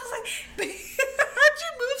was like, how'd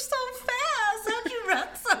you move so fast? How'd you run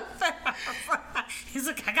so fast? He's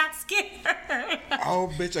like, I got scared. Oh,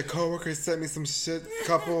 bitch, a coworker sent me some shit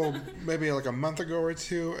maybe like a month ago or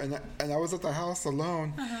two, and I was at the house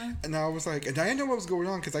alone, and I was like, and I didn't know what was going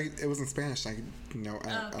on because it was in Spanish. I don't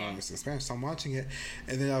understand Spanish, so I'm watching it,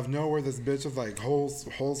 and then out of nowhere, this bitch with like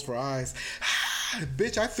holes for eyes.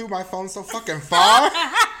 Bitch, I threw my phone so fucking far.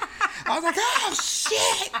 I was like, oh,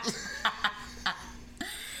 shit.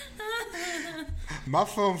 My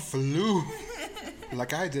phone flew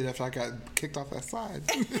like I did after I got kicked off that slide.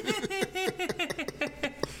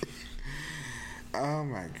 Oh,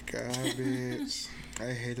 my God, bitch.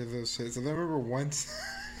 I hated those shits. And I remember once...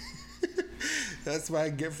 That's what I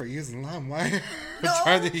get for using LimeWire. No,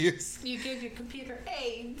 trying to use... You give your computer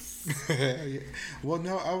AIDS. Yeah. Well,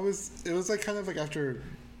 no, it was like kind of like after...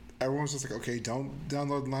 Everyone was just like, okay, don't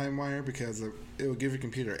download LimeWire because it will give your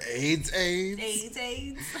computer AIDS.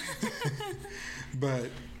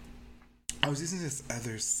 But I was using this I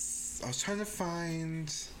was trying to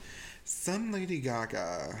find some Lady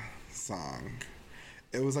Gaga song.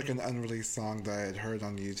 It was like an unreleased song that I had heard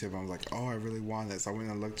on YouTube. I was like, oh, I really want it. So I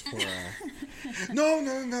went and looked for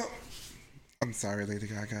No. I'm sorry, Lady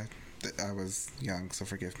Gaga. I was young, so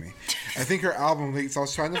forgive me. I think her album leaked, so I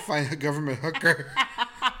was trying to find a government hooker.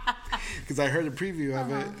 Because I heard a preview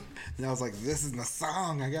of it, and I was like, "This is the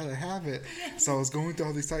song. I gotta have it." So I was going through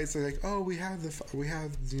all these sites. They're like, "Oh, we have the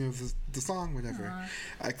song, whatever."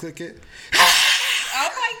 I click it. Oh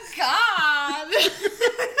my god!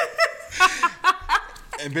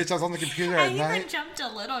 And bitch, I was on the computer at night. I even jumped a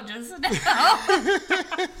little just now.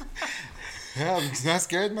 Yeah, I'm not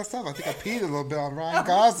scared myself. I think I peed a little bit on Ryan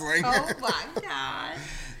Gosling. Oh my god!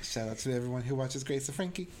 Shout out to everyone who watches Grace and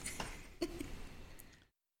Frankie.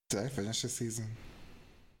 Did I finish this season?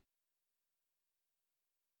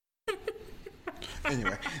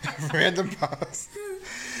 Anyway, random pause.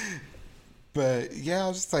 But yeah, I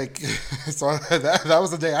was just like, so that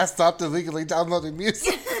was the day I stopped illegally downloading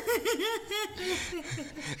music.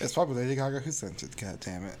 It's probably Lady Gaga who sent it. God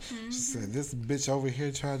damn it! She said, "This bitch over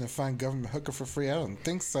here trying to find government hooker for free." I don't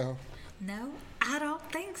think so. No, I don't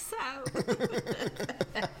think so.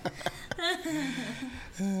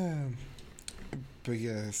 But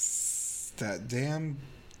yes, that damn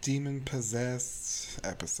demon-possessed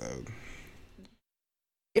episode.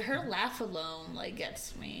 Her laugh alone, like,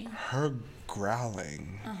 gets me. Her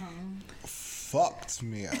growling fucked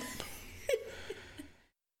me up.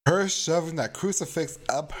 Her shoving that crucifix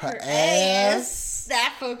up her ass.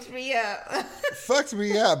 That fucked me up. Fucked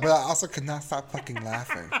me up, but I also could not stop fucking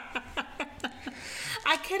laughing.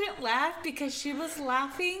 I couldn't laugh because she was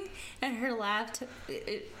laughing, and her laugh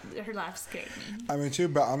scared me. I mean, too,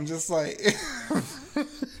 but I'm just like,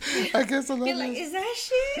 I guess I'm You're like, is that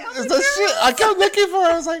shit? Is that shit? I kept looking for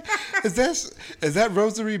her. I was like, is that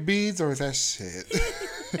rosary beads or is that shit?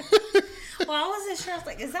 Well, I wasn't sure. I was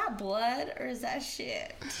like, is that blood or is that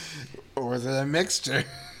shit? Or is it a mixture?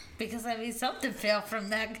 Because, I mean, something fell from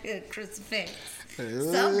that crucifix.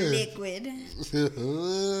 Some liquid.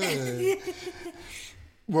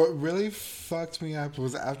 What really fucked me up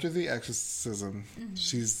was after the exorcism,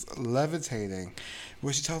 she's levitating,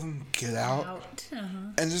 where she tells him, get out.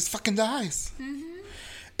 And just fucking dies.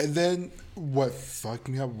 And then what fucked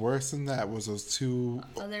me up worse than that was those two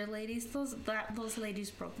other ladies. Those ladies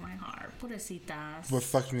broke my heart. Pobrecitas. What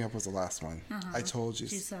fucked me up was the last one. I told you.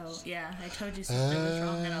 I told you something was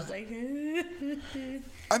wrong, and I was like,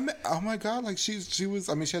 I mean, oh my god, like she was.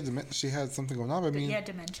 I mean, she had something going on. But I mean, yeah,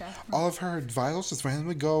 dementia. All of her vitals just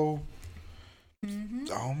randomly go.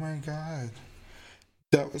 Oh my god,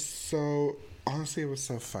 that was so. Honestly, it was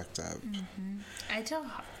so fucked up. I tell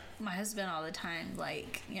my husband all the time,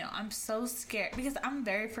 like, you know, I'm so scared because I'm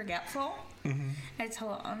very forgetful. I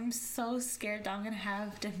tell him I'm so scared that I'm gonna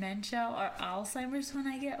have dementia or Alzheimer's when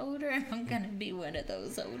I get older, and I'm gonna be one of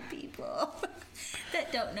those old people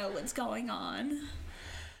that don't know what's going on.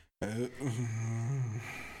 I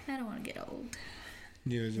don't want to get old.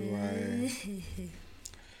 Neither do I.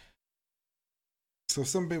 So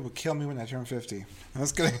somebody would kill me when I turn 50.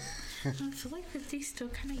 That's good. I feel like 50 is still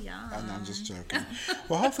kind of young. I'm not just joking.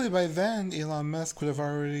 Well, hopefully by then, Elon Musk would have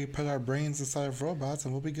already put our brains inside of robots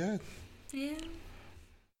and we'll be good. Yeah.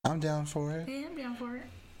 I'm down for it. Yeah, I'm down for it.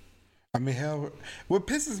 I mean, hell, what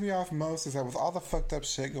pisses me off most is that with all the fucked up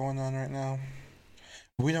shit going on right now,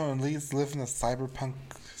 we don't at least live in a cyberpunk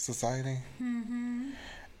society.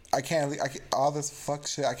 I can't all this fuck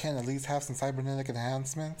shit, I can't at least have some cybernetic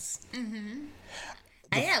enhancements.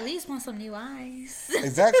 I at least want some new eyes.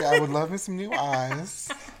 Exactly. I would love me some new eyes.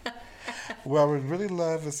 What I would really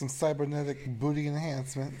love is some cybernetic booty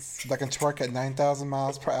enhancements that can twerk at 9,000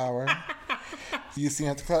 miles per hour. You see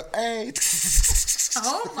at the club, hey!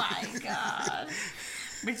 Oh my god.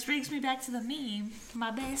 Which brings me back to the meme.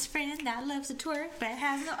 My best friend that loves to twerk but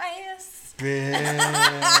has no ass.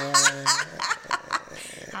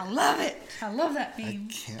 I love it. I love that meme.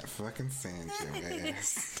 I can't fucking stand your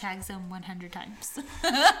ass. Tags them 100 times.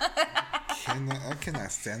 I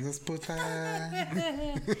cannot stand this puta.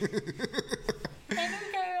 Hey,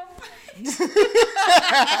 girl.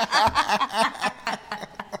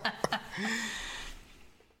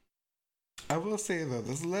 I will say though,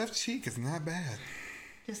 this left cheek is not bad.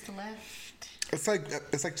 Just the left. It's like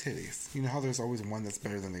titties. You know how there's always one that's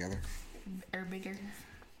better than the other. Or bigger.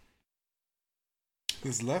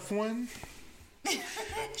 This left one,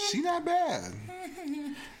 she not bad.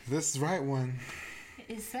 This right one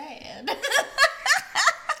is sad.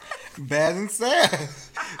 Bad and sad.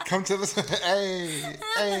 Come to this. Hey.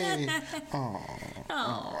 Oh.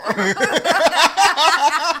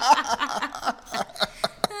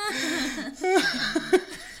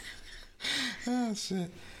 Oh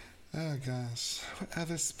shit. Oh gosh. What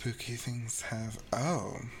other spooky things have?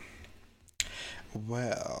 Oh.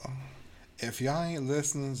 Well, if y'all ain't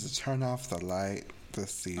listening to Turn Off the Light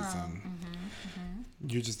this season,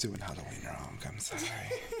 you're just doing Halloween wrong. I'm sorry.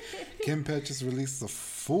 Kim Petras just released the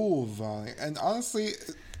full volume. And honestly,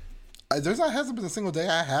 hasn't been a single day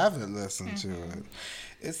I haven't listened to it.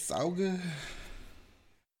 It's so good.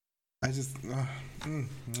 I just, the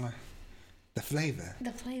flavor.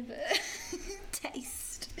 The flavor.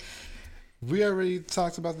 Taste. We already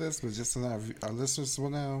talked about this, but just so that our listeners will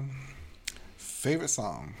know, favorite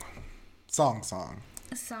song. Song.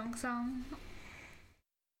 A song.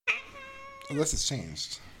 Unless it's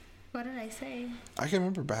changed. What did I say? I can't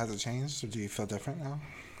remember, but has it changed, or do you feel different now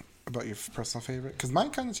about your personal favorite? Because mine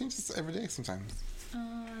kind of changes every day sometimes.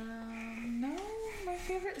 No, my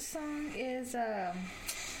favorite song is the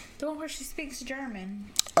one where she speaks German.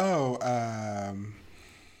 Oh,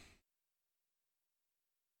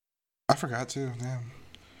 I forgot to. Damn.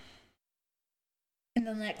 In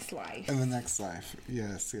the Next Life.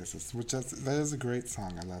 Yes. That is a great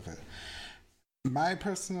song. I love it. My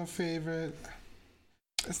personal favorite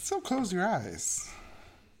is still Close Your Eyes.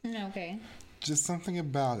 Okay. Just something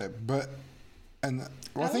about it. But, I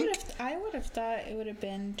would have thought it would have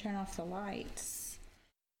been Turn Off the Lights.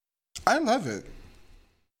 I love it.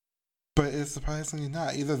 But it's surprisingly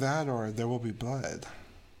not. Either that or There Will Be Blood.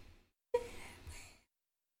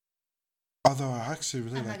 Although I actually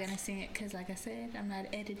really I'm not going to sing it because, like I said, I'm not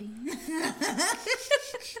editing.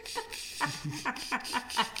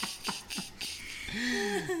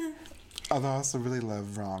 Although I also really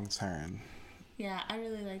love Wrong Turn. Yeah, I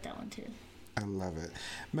really like that one too. I love it.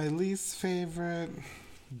 My least favorite,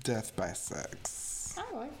 Death by Sex. I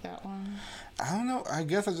like that one. I don't know. I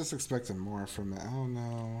guess I just expected more from it. I don't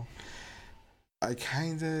know. I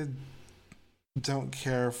kind of don't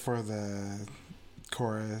care for the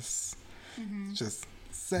chorus. Mm-hmm. Just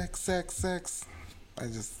sex, sex, sex. I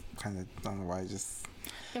just kind of don't know why.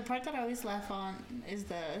 The part that I always laugh on is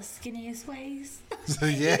the skinniest waist. So,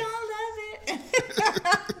 yeah. You don't love it.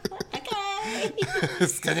 Okay.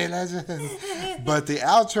 Skinny legend. But the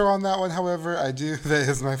outro on that one, however, I do. That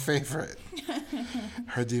is my favorite.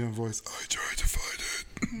 Her demon voice. I tried to find it.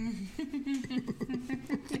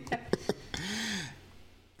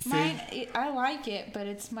 Mine, I like it, but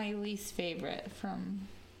it's my least favorite from.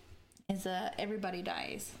 Is Everybody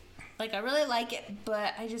Dies. Like, I really like it,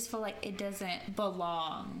 but I just feel like it doesn't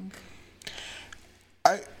belong.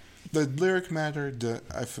 The lyric matter, it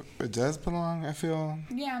does belong, I feel.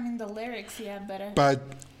 Yeah, I mean, the lyrics, yeah, better. But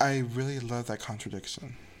I really love that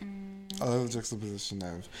contradiction. I love the juxtaposition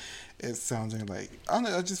of it sounding like, I don't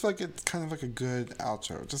know, I just feel like it's kind of like a good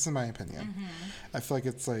outro, just in my opinion. Mm-hmm. I feel like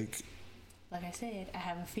it's like I said, I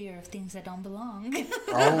have a fear of things that don't belong.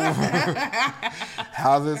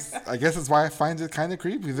 I guess that's why I find it kind of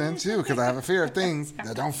creepy then too, because I have a fear of things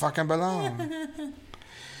that don't fucking belong.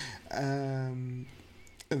 And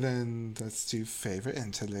then let's do favorite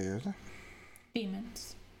interlude.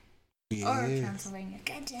 Demons. Yes. Or Transylvania.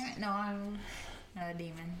 God damn it. No,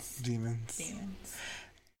 Demons. Demons.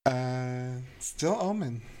 Still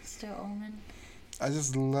Omen. Still Omen. I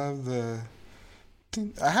just love I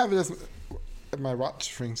have it as my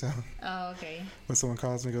watch ringtone. Oh, okay. When someone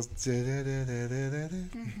calls me, it goes.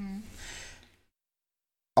 Mm-hmm.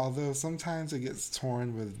 Although sometimes it gets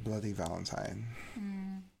torn with Bloody Valentine.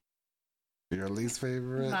 Mm. Your least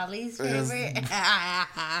favorite? My least favorite?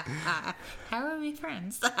 How are we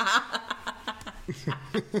friends?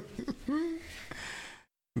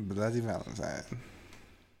 Bloody Valentine.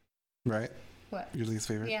 Right? What? Your least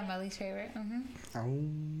favorite? Yeah, my least favorite. Mm-hmm. Oh,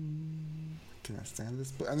 can I stand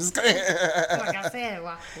this? I'm just kidding. Like I said,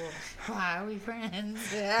 why are we friends?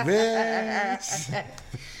 Bitch.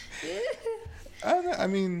 I don't know. I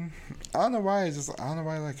mean, I don't know why. I don't know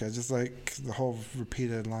why I like it. I just like the whole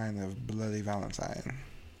repeated line of Bloody Valentine.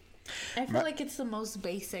 I feel like it's the most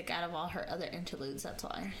basic out of all her other interludes. That's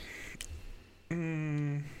why.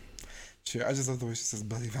 Sure. I just love the way she says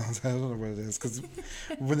Bloody Valentine. I don't know what it is. Because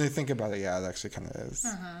when they think about it, yeah, it actually kind of is.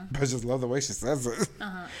 Uh-huh. But I just love the way she says it.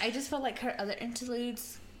 Uh-huh. I just feel like her other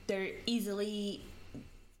interludes, they're easily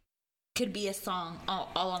could be a song all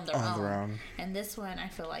on their own. And this one, I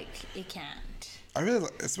feel like it can't. I really,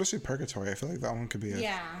 especially Purgatory. I feel like that one could be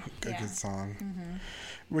a good song. Mm-hmm.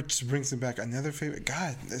 Which brings me back another favorite.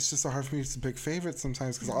 God, it's just so hard for me to pick favorites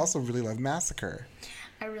sometimes because I also really love Massacre.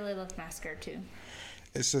 I really love Massacre too.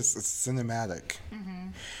 It's cinematic. Mm-hmm.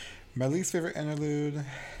 My least favorite interlude,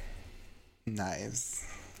 Knives.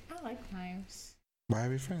 I like Knives. Why are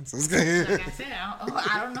we friends? Like I said,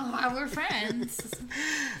 I don't know why we're friends.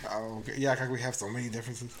 Oh, okay. Yeah, because we have so many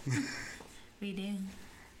differences. We do.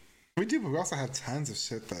 We do, but we also have tons of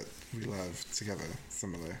shit that we love together,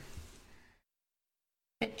 similar.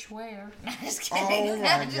 Bitch, where? No, just kidding. Oh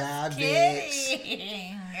my god,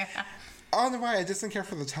 bitch. I don't know why. I just didn't care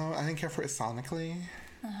for the tone. I didn't care for it sonically.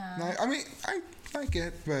 Uh-huh. I mean, I like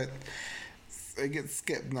it, but it gets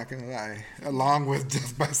skipped, not gonna lie. Along with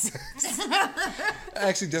Death by Sex.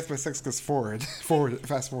 Actually, Death by Sex goes fast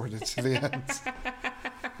forwarded to the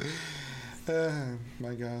end.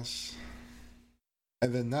 My gosh.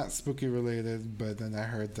 And then not spooky related, but then I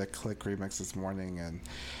heard the Click remix this morning,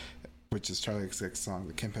 which is Charlie XCX's song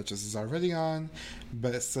that Kim Petras is already on,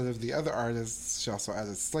 but instead of the other artists, she also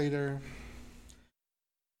added Slater.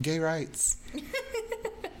 Gay rights.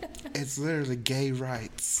 It's literally gay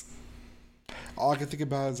rights. All I can think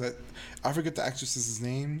about is that I forget the actresses'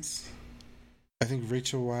 names. I think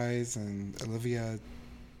Rachel Weisz and Olivia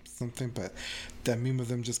something, but that meme of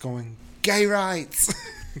them just going, gay rights!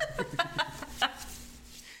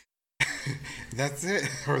 That's it.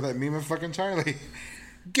 Or that meme of fucking Charlie.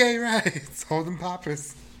 Gay rights! Holding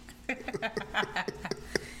poppers.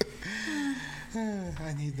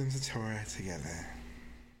 I need them to tour together.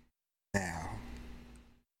 Now.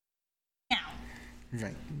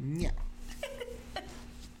 Right. Yeah.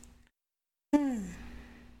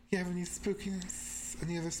 You have any spookiness?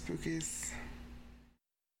 Any other spookies?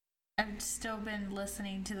 I've still been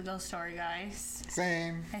listening to the Ghost Story guys.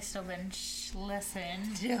 Same. I've still been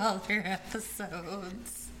listening to all their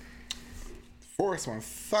episodes. Forest one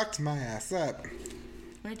fucked my ass up.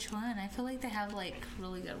 Which one? I feel like they have like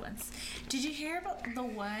really good ones. Did you hear about the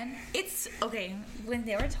one? It's okay. When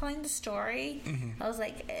they were telling the story, I was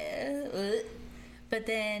like, but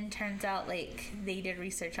then turns out like they did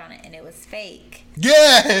research on it and it was fake.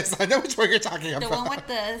 Yes, I know which one you're talking about. The one with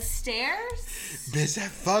the stairs. Bitch,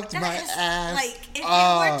 that fucked my ass. Like, if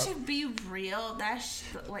it were to be real, that's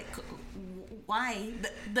like, why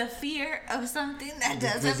the fear of something that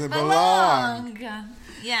doesn't belong?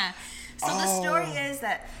 Yeah. So the story is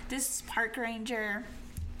that this park ranger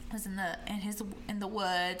was in the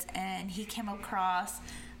woods, and he came across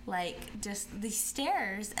like just these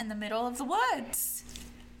stairs in the middle of the woods,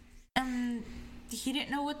 and he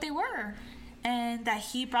didn't know what they were, and that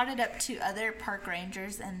he brought it up to other park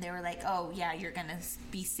rangers, and they were like, "Oh yeah, you're gonna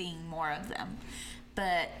be seeing more of them."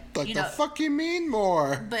 But like the fuck you mean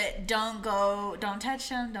more? But don't touch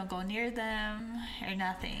them, don't go near them or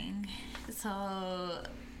nothing. So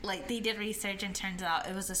like they did research and turns out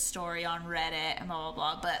it was a story on Reddit and blah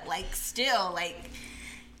blah blah. But like still like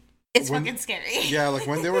it's fucking scary. Yeah, like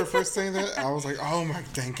when they were first saying that, I was like, oh my,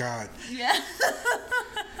 thank God. Yeah.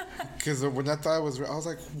 Because when I thought it was real, I was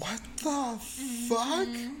like, what the fuck?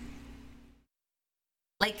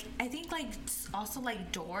 Like I think like also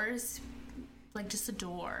like doors. Like, just a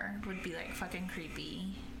door would be, like, fucking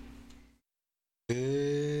creepy.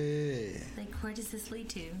 Like, where does this lead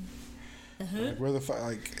to? Like, where the fuck?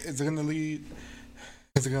 Like, is it gonna lead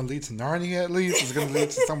to Narnia at least? Is it gonna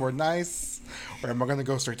lead to somewhere nice? Or am I gonna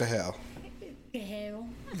go straight to hell? Hell.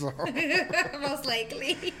 Most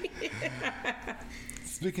likely.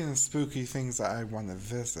 Speaking of spooky things that I want to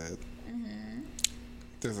visit,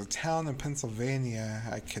 there's a town in Pennsylvania.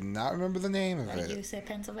 I cannot remember the name of it. You said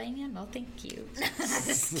Pennsylvania? No, thank you.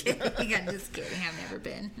 Just kidding. I'm just kidding. I've never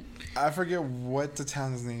been. I forget what the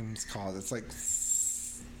town's name's called. It's like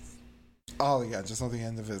Alia. Just on the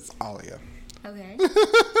end of it, it's Alia. Okay.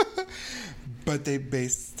 But they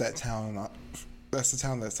based that town on... That's the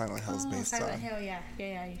town that Silent Hill is based on. Silent Hill, yeah.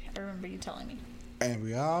 Yeah, I remember you telling me. And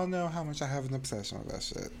we all know how much I have an obsession with that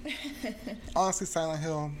shit. Honestly, Silent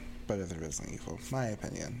Hill... better than Resident Evil, my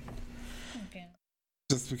opinion. Okay.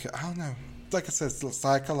 Just because, I don't know. Like I said, it's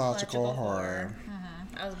psychological horror.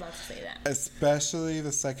 I was about to say that. Especially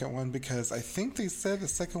the second one, because I think they said the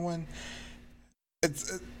second one,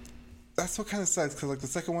 that's what kind of sucks, because like the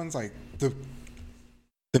second one's like the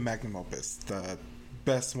magnum opus, the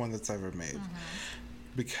best one that's ever made.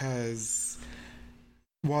 Because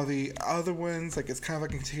while the other ones, like it's kind of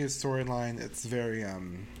like a continuous storyline, it's very,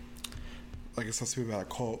 like it's supposed to be about a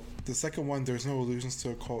cult. The second one, there's no allusions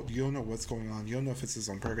to a cult. You don't know what's going on. You don't know if it's his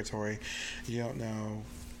own purgatory. You don't know.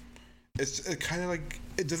 It kind of like,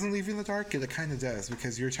 it doesn't leave you in the dark. It kind of does,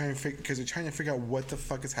 because you're trying to figure out what the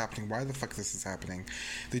fuck is happening. Why the fuck this is happening.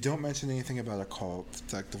 They don't mention anything about a cult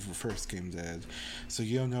like the first game did. So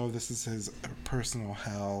you don't know if this is his personal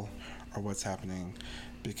hell or what's happening,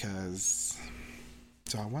 because...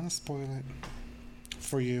 Do I want to spoil it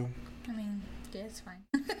for you? I mean, yeah, it's fine.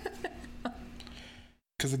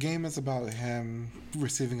 Because the game is about him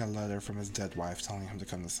receiving a letter from his dead wife telling him to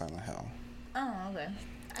come to Silent Hill. Oh, okay.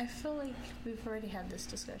 I feel like we've already had this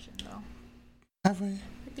discussion, though. Have we?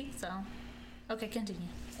 I think so. Okay, continue.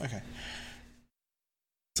 Okay.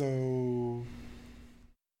 So,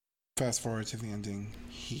 fast forward to the ending.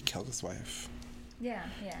 He killed his wife. Yeah.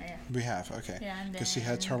 We have, okay. Yeah, because she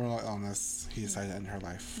had terminal illness. He decided to end her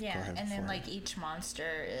life. Yeah, and then, like, each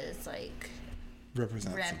monster is, like...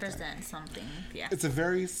 represent something. Yeah, it's a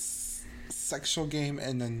very sexual game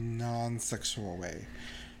in a non-sexual way.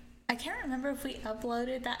 I can't remember if we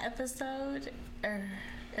uploaded that episode or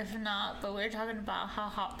if not, but we were talking about how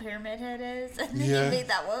hot Pyramid Head is, and then you made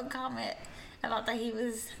that one comment about that he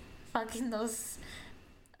was fucking those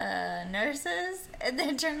nurses, and then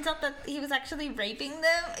it turns out that he was actually raping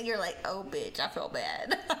them, and you're like, oh bitch, I feel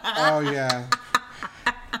bad. Oh yeah.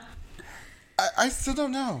 I still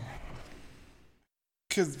don't know.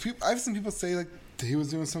 Because I've seen people say, like, he was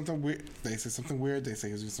doing something weird. They say something weird. They say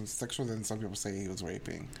he was doing something sexual. Then some people say he was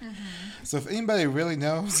raping. So if anybody really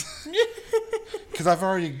knows... Because I've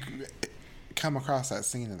already come across that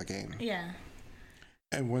scene in the game. Yeah.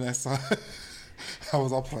 And when I saw... I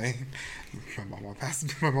was all playing. My mama passed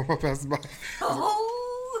by.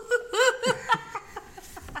 Oh!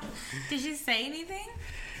 Did she say anything?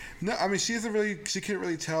 No, I mean, she can't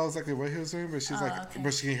really tell exactly what he was doing, but she's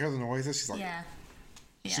but she can hear the noises. She's like... Yeah.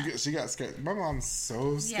 She got scared. My mom's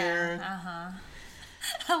so scared. Yeah,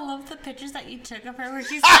 I love the pictures that you took of her where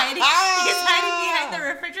she's hiding. She's hiding behind the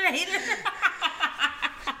refrigerator.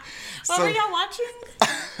 What were y'all watching?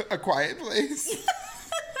 A Quiet Place.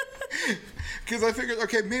 Because I figured,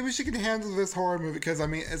 okay, maybe she can handle this horror movie. Because, I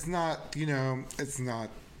mean, it's not, it's not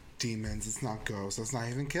demons, it's not ghosts, it's not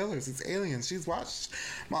even killers, it's aliens. She's watched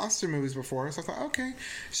monster movies before, so I thought, okay,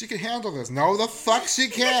 she can handle this. No, the fuck she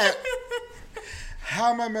can't.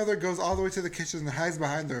 How my mother goes all the way to the kitchen and hides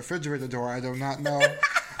behind the refrigerator door, I do not know.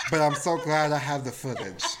 But I'm so glad I have the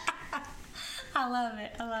footage. I love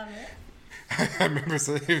it. I remember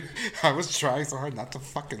saying, I was trying so hard not to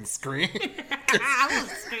fucking scream. I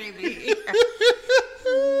was screaming.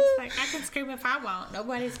 Like, I can scream if I want.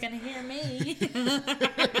 Nobody's gonna hear me.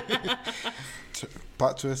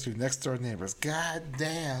 Plot twist: your next door neighbors. God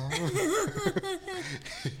damn.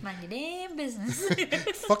 Mind your damn business.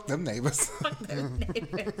 Fuck them neighbors. Fuck them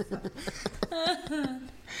neighbors.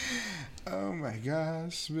 Oh my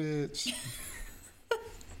gosh, bitch.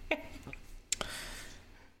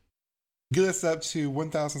 Get us up to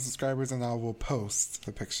 1,000 subscribers and I will post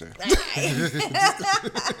the picture.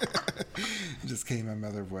 Just kidding, my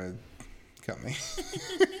mother would cut me.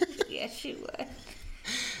 Yes, she would.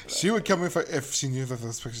 She would cut me if she knew that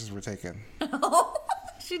those pictures were taken. Oh,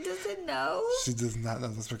 she doesn't know? She does not know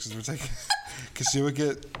those pictures were taken. Because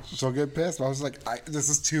she'll get pissed. But I was like, this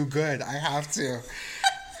is too good. I have to.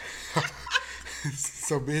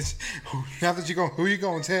 So, bitch, now that who you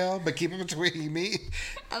gonna tell? But keep it between me,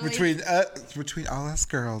 between all us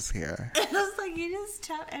girls here. I was like, you just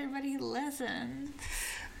tell everybody to listen.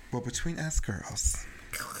 Well, between us girls,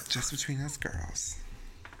 just between us girls,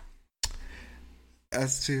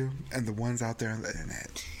 us two, and the ones out there on the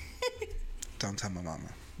internet. Don't tell my mama.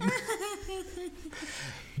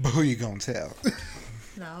 But who you gonna tell?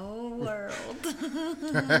 No world.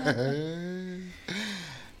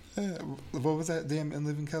 What was that damn In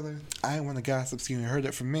Living Color? I ain't want to gossip, so you heard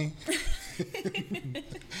it from me.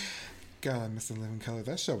 God, I miss In Living Color.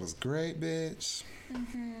 That show was great, bitch.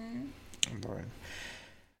 Mm-hmm. Oh, Lord.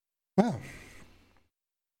 Well,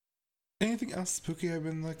 anything else spooky I've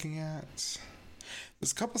been looking at?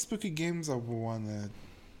 There's a couple spooky games I want to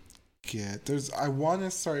get. I want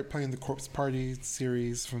to start playing the Corpse Party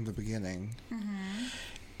series from the beginning.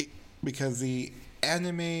 Mm-hmm. Because the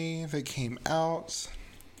anime that came out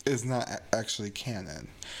is not actually canon.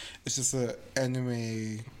 It's just an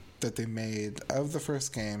anime that they made of the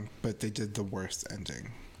first game, but they did the worst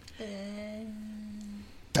ending.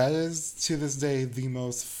 That is, to this day, the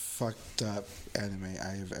most fucked up anime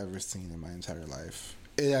I have ever seen in my entire life.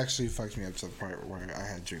 It actually fucked me up to the part where I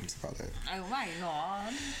had dreams about it. Oh my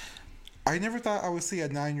god. I never thought I would see a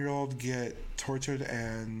 9-year-old get tortured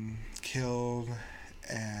and killed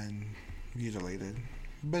and mutilated,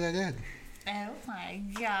 but I did. Oh my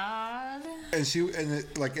god. And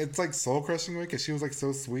it's like soul crushing way because she was like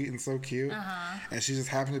so sweet and so cute. Uh-huh. And she just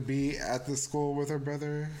happened to be at the school with her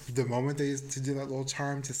brother. The moment they used to do that little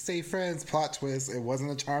charm to stay friends, plot twist, it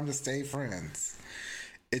wasn't a charm to stay friends.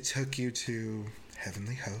 It took you to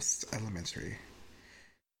Heavenly Host Elementary,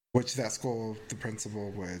 which that school, the principal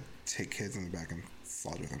would take kids in the back and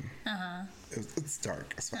slaughter them. Uh-huh. It's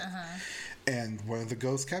dark as fuck. Uh-huh. And one of the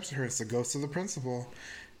ghosts captured her. It's the ghost of the principal.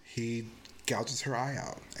 He gouges her eye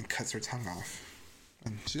out and cuts her tongue off.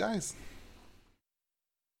 And she dies.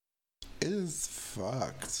 It is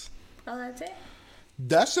fucked. Oh, that's it?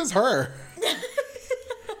 That's just her.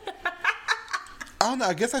 I don't know.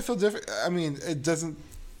 I guess I feel different. I mean, it doesn't...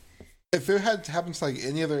 If it had happened to, like,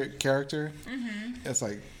 any other character, it's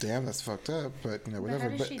like, damn, that's fucked up. But, whatever.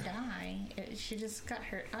 But how did she die? She just got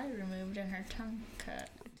her eye removed and her tongue cut.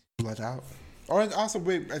 Blood out. Or also,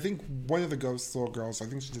 wait, I think one of the ghost little girls, I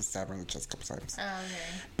think she just stabbed her in the chest a couple times. Oh,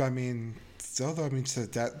 okay. But I mean, still though, to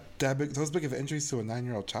those big of injuries to a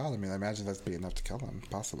 9-year-old child, I mean, I imagine that's be enough to kill them,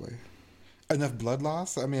 possibly. Enough blood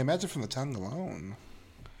loss? I mean, imagine from the tongue alone.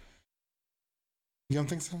 You don't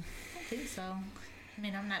think so? I don't think so. I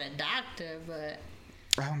mean, I'm not a doctor, but...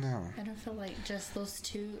 I don't know. I don't feel like just those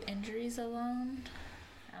 2 injuries alone.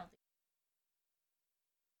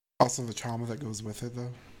 Also the trauma that goes with it,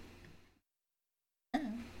 though.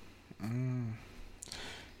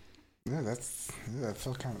 Yeah, that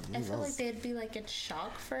felt kind of... I feel like they'd be like in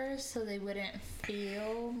shock first, so they wouldn't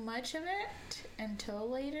feel much of it until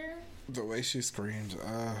later. The way she screamed,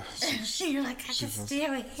 you're like, I can still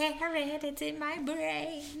hear it, it's in my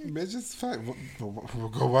brain. Bitch, it's fine. We'll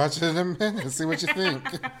go watch it in a minute and see what you think.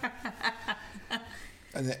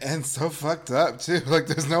 And it ends so fucked up, too. Like,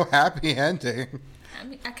 there's no happy ending. I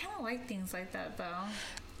mean, I kind of like things like that, though.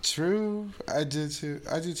 True. I do, too.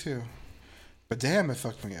 But damn, it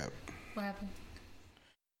fucked me up. What happened?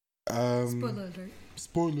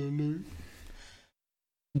 Spoiler alert.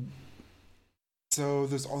 So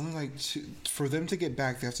there's only like two, for them to get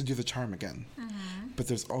back, they have to do the charm again. But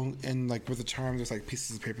there's only, and like with the charm, there's like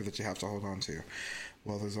pieces of paper that you have to hold on to.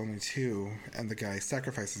 Well, there's only two, and the guy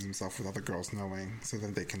sacrifices himself without the girls knowing, so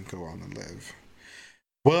that they can go on and live.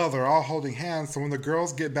 Well, they're all holding hands, so when the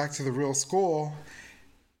girls get back to the real school,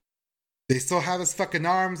 they still have his fucking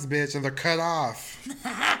arms, bitch, and they're cut off.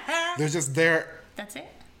 They're just there. That's it?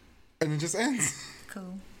 And it just ends.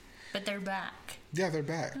 Cool. But they're back. Yeah, they're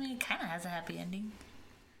back. I mean, it kind of has a happy ending.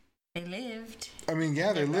 They lived. I mean,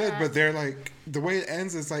 yeah, they lived, but they're like, the way it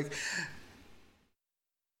ends is like,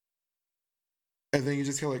 and then you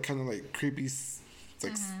just hear like kind of like creepy,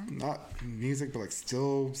 like not music, but like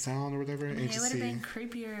still sound or whatever. I mean, and it would have been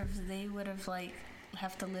creepier if they would have like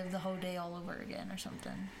have to live the whole day all over again or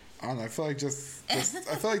something. I don't know. I feel like just I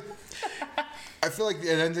feel like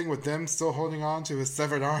the ending with them still holding on to his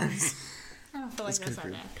severed arms. I don't feel like that's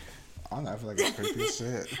not bad. I don't know. I feel like it's creepy as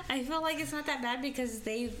shit. I feel like it's not that bad because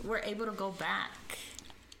they were able to go back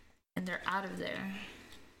and they're out of there.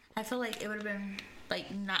 I feel like it would have been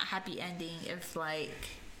like not happy ending if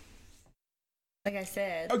like I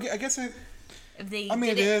said. Okay, I guess if they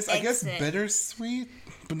it is. I guess bittersweet,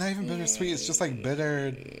 but not even bittersweet. It's just like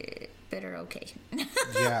bitter. Bitter, okay.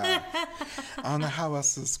 Yeah. I don't know how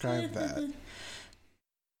else to describe that.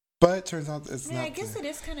 But it turns out it's not. I guess it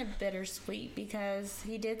is kind of bittersweet because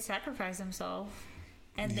he did sacrifice himself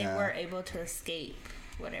and they were able to escape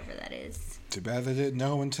whatever that is. Too bad they didn't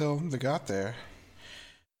know until they got there.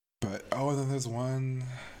 But, and then there's one.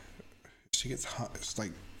 She gets hung. It's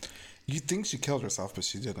like, you think she killed herself, but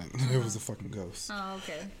she didn't. It was a fucking ghost. Oh,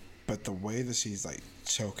 okay. But the way that she's like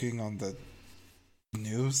choking on the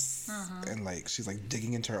noose and like she's like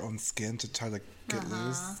digging into her own skin to try to get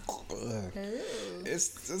loose.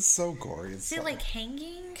 It's so gory. It's like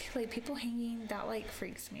hanging, like people hanging, that like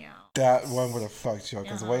freaks me out. That one would have fucked you up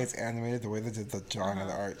because the way it's animated, the way they did the drawing of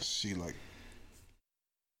the art, she like.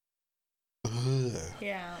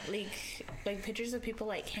 Yeah, like pictures of people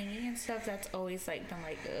like hanging and stuff. That's always like been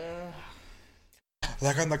like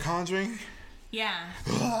like on The Conjuring. Yeah.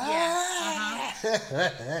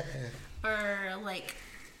 Or like,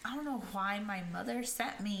 I don't know why my mother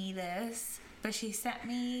sent me this, but she sent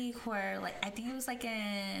me where like I think it was like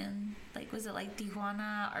in like was it like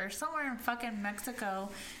Tijuana or somewhere in fucking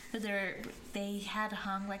Mexico, where they had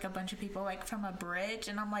hung like a bunch of people like from a bridge,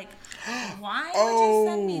 and I'm like, why would you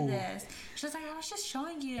send me this? She was like, I was just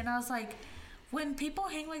showing you, and I was like, when people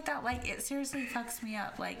hang like that, like it seriously fucks me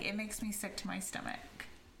up. Like it makes me sick to my stomach.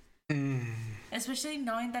 Especially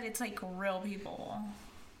knowing that it's like real people.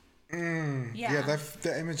 Yeah,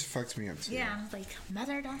 that image fucked me up too. Yeah, I was like,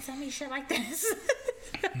 mother, don't send me shit like this.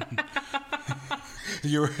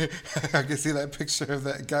 I can see that picture of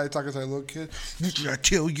that guy talking to that little kid. Did I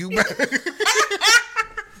tell you, man?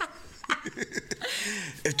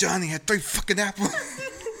 If Johnny had 3 fucking apples.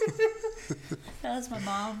 That was my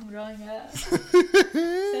mom growing up.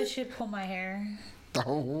 So she'd pull my hair.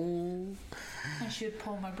 Oh. And she would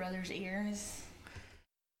pull my brother's ears.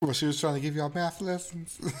 Well, she was trying to give y'all math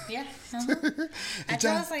lessons. Yeah. I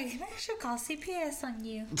was like, I should call CPS on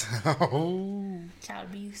you. Oh. Child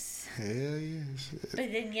abuse. Hell yeah. Shit.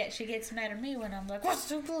 But then yet she gets mad at me when I'm like, what's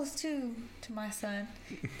 2 + 2 to my son?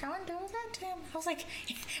 Don't do that to him. I was like,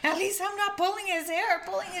 at least I'm not pulling his hair or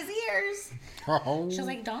pulling his ears. Oh. She was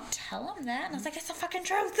like, don't tell him that. And I was like, it's the fucking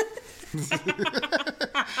truth.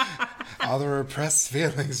 All the repressed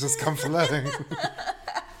feelings just come flooding.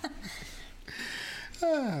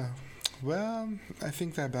 Well, I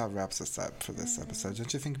think that about wraps us up for this episode.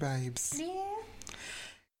 Don't you think, babes? Yeah.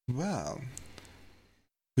 Well,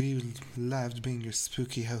 we loved being your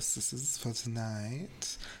spooky hostesses for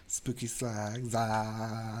tonight. Spooky slags.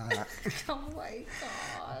 Oh my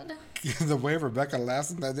god. The way Rebecca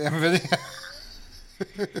laughs in that damn video.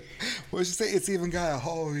 What did she say? It's even got a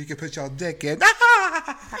hole you can put your dick in.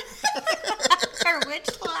 Her witch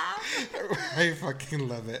laugh. I fucking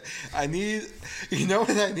love it. You know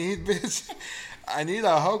what I need, bitch? I need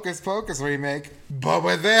a Hocus Pocus remake, but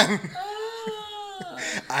with them. Oh.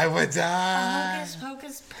 I would die. Hocus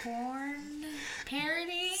Pocus porn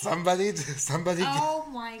parody? Somebody. Oh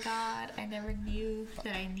my god. I never knew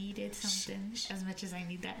that I needed something as much as I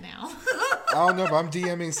need that now. I don't know, but I'm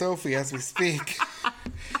DMing Sophie as we speak.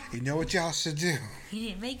 You know what y'all should do? You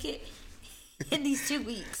didn't make it in these 2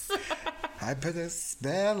 weeks. I put a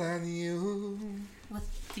spell on you.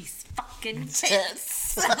 With these fucking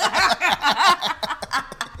tits.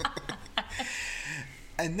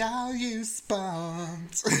 And now you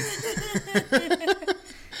spawned.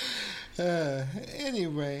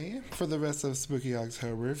 Anyway, for the rest of Spooky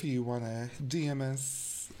October, if you want to DM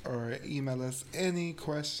us or email us any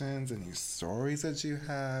questions, any stories that you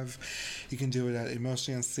have. You can do it at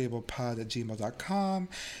emotionallyunstablepod@gmail.com,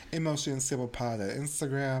 emotionallyunstablepod at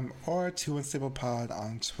Instagram, or 2unstablepod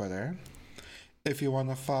on Twitter. If you want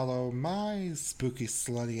to follow my spooky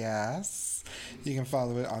slutty ass, you can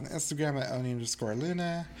follow it on Instagram at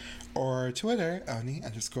Oni_Luna or Twitter,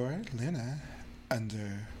 Oni_Luna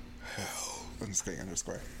 _.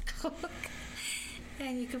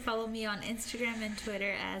 And you can follow me on Instagram and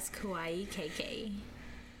Twitter as Kawaii KK.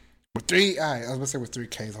 With 3 I was about to say with 3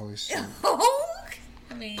 Ks, holy shit. I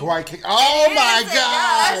mean, Kawaii KK. Oh my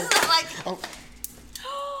god! Oh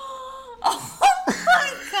my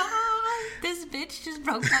god! This bitch just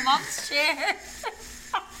broke my mom's chair.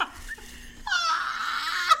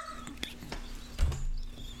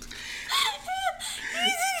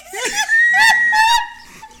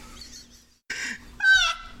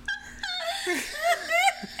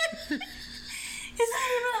 It's not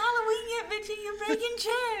even Halloween yet, bitch, and you're breaking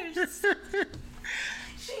chairs.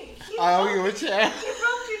 I owe you a chair. You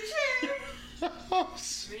broke your chair. Oh,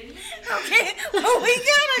 shit. Okay, well, we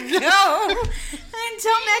gotta go.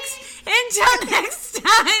 Until next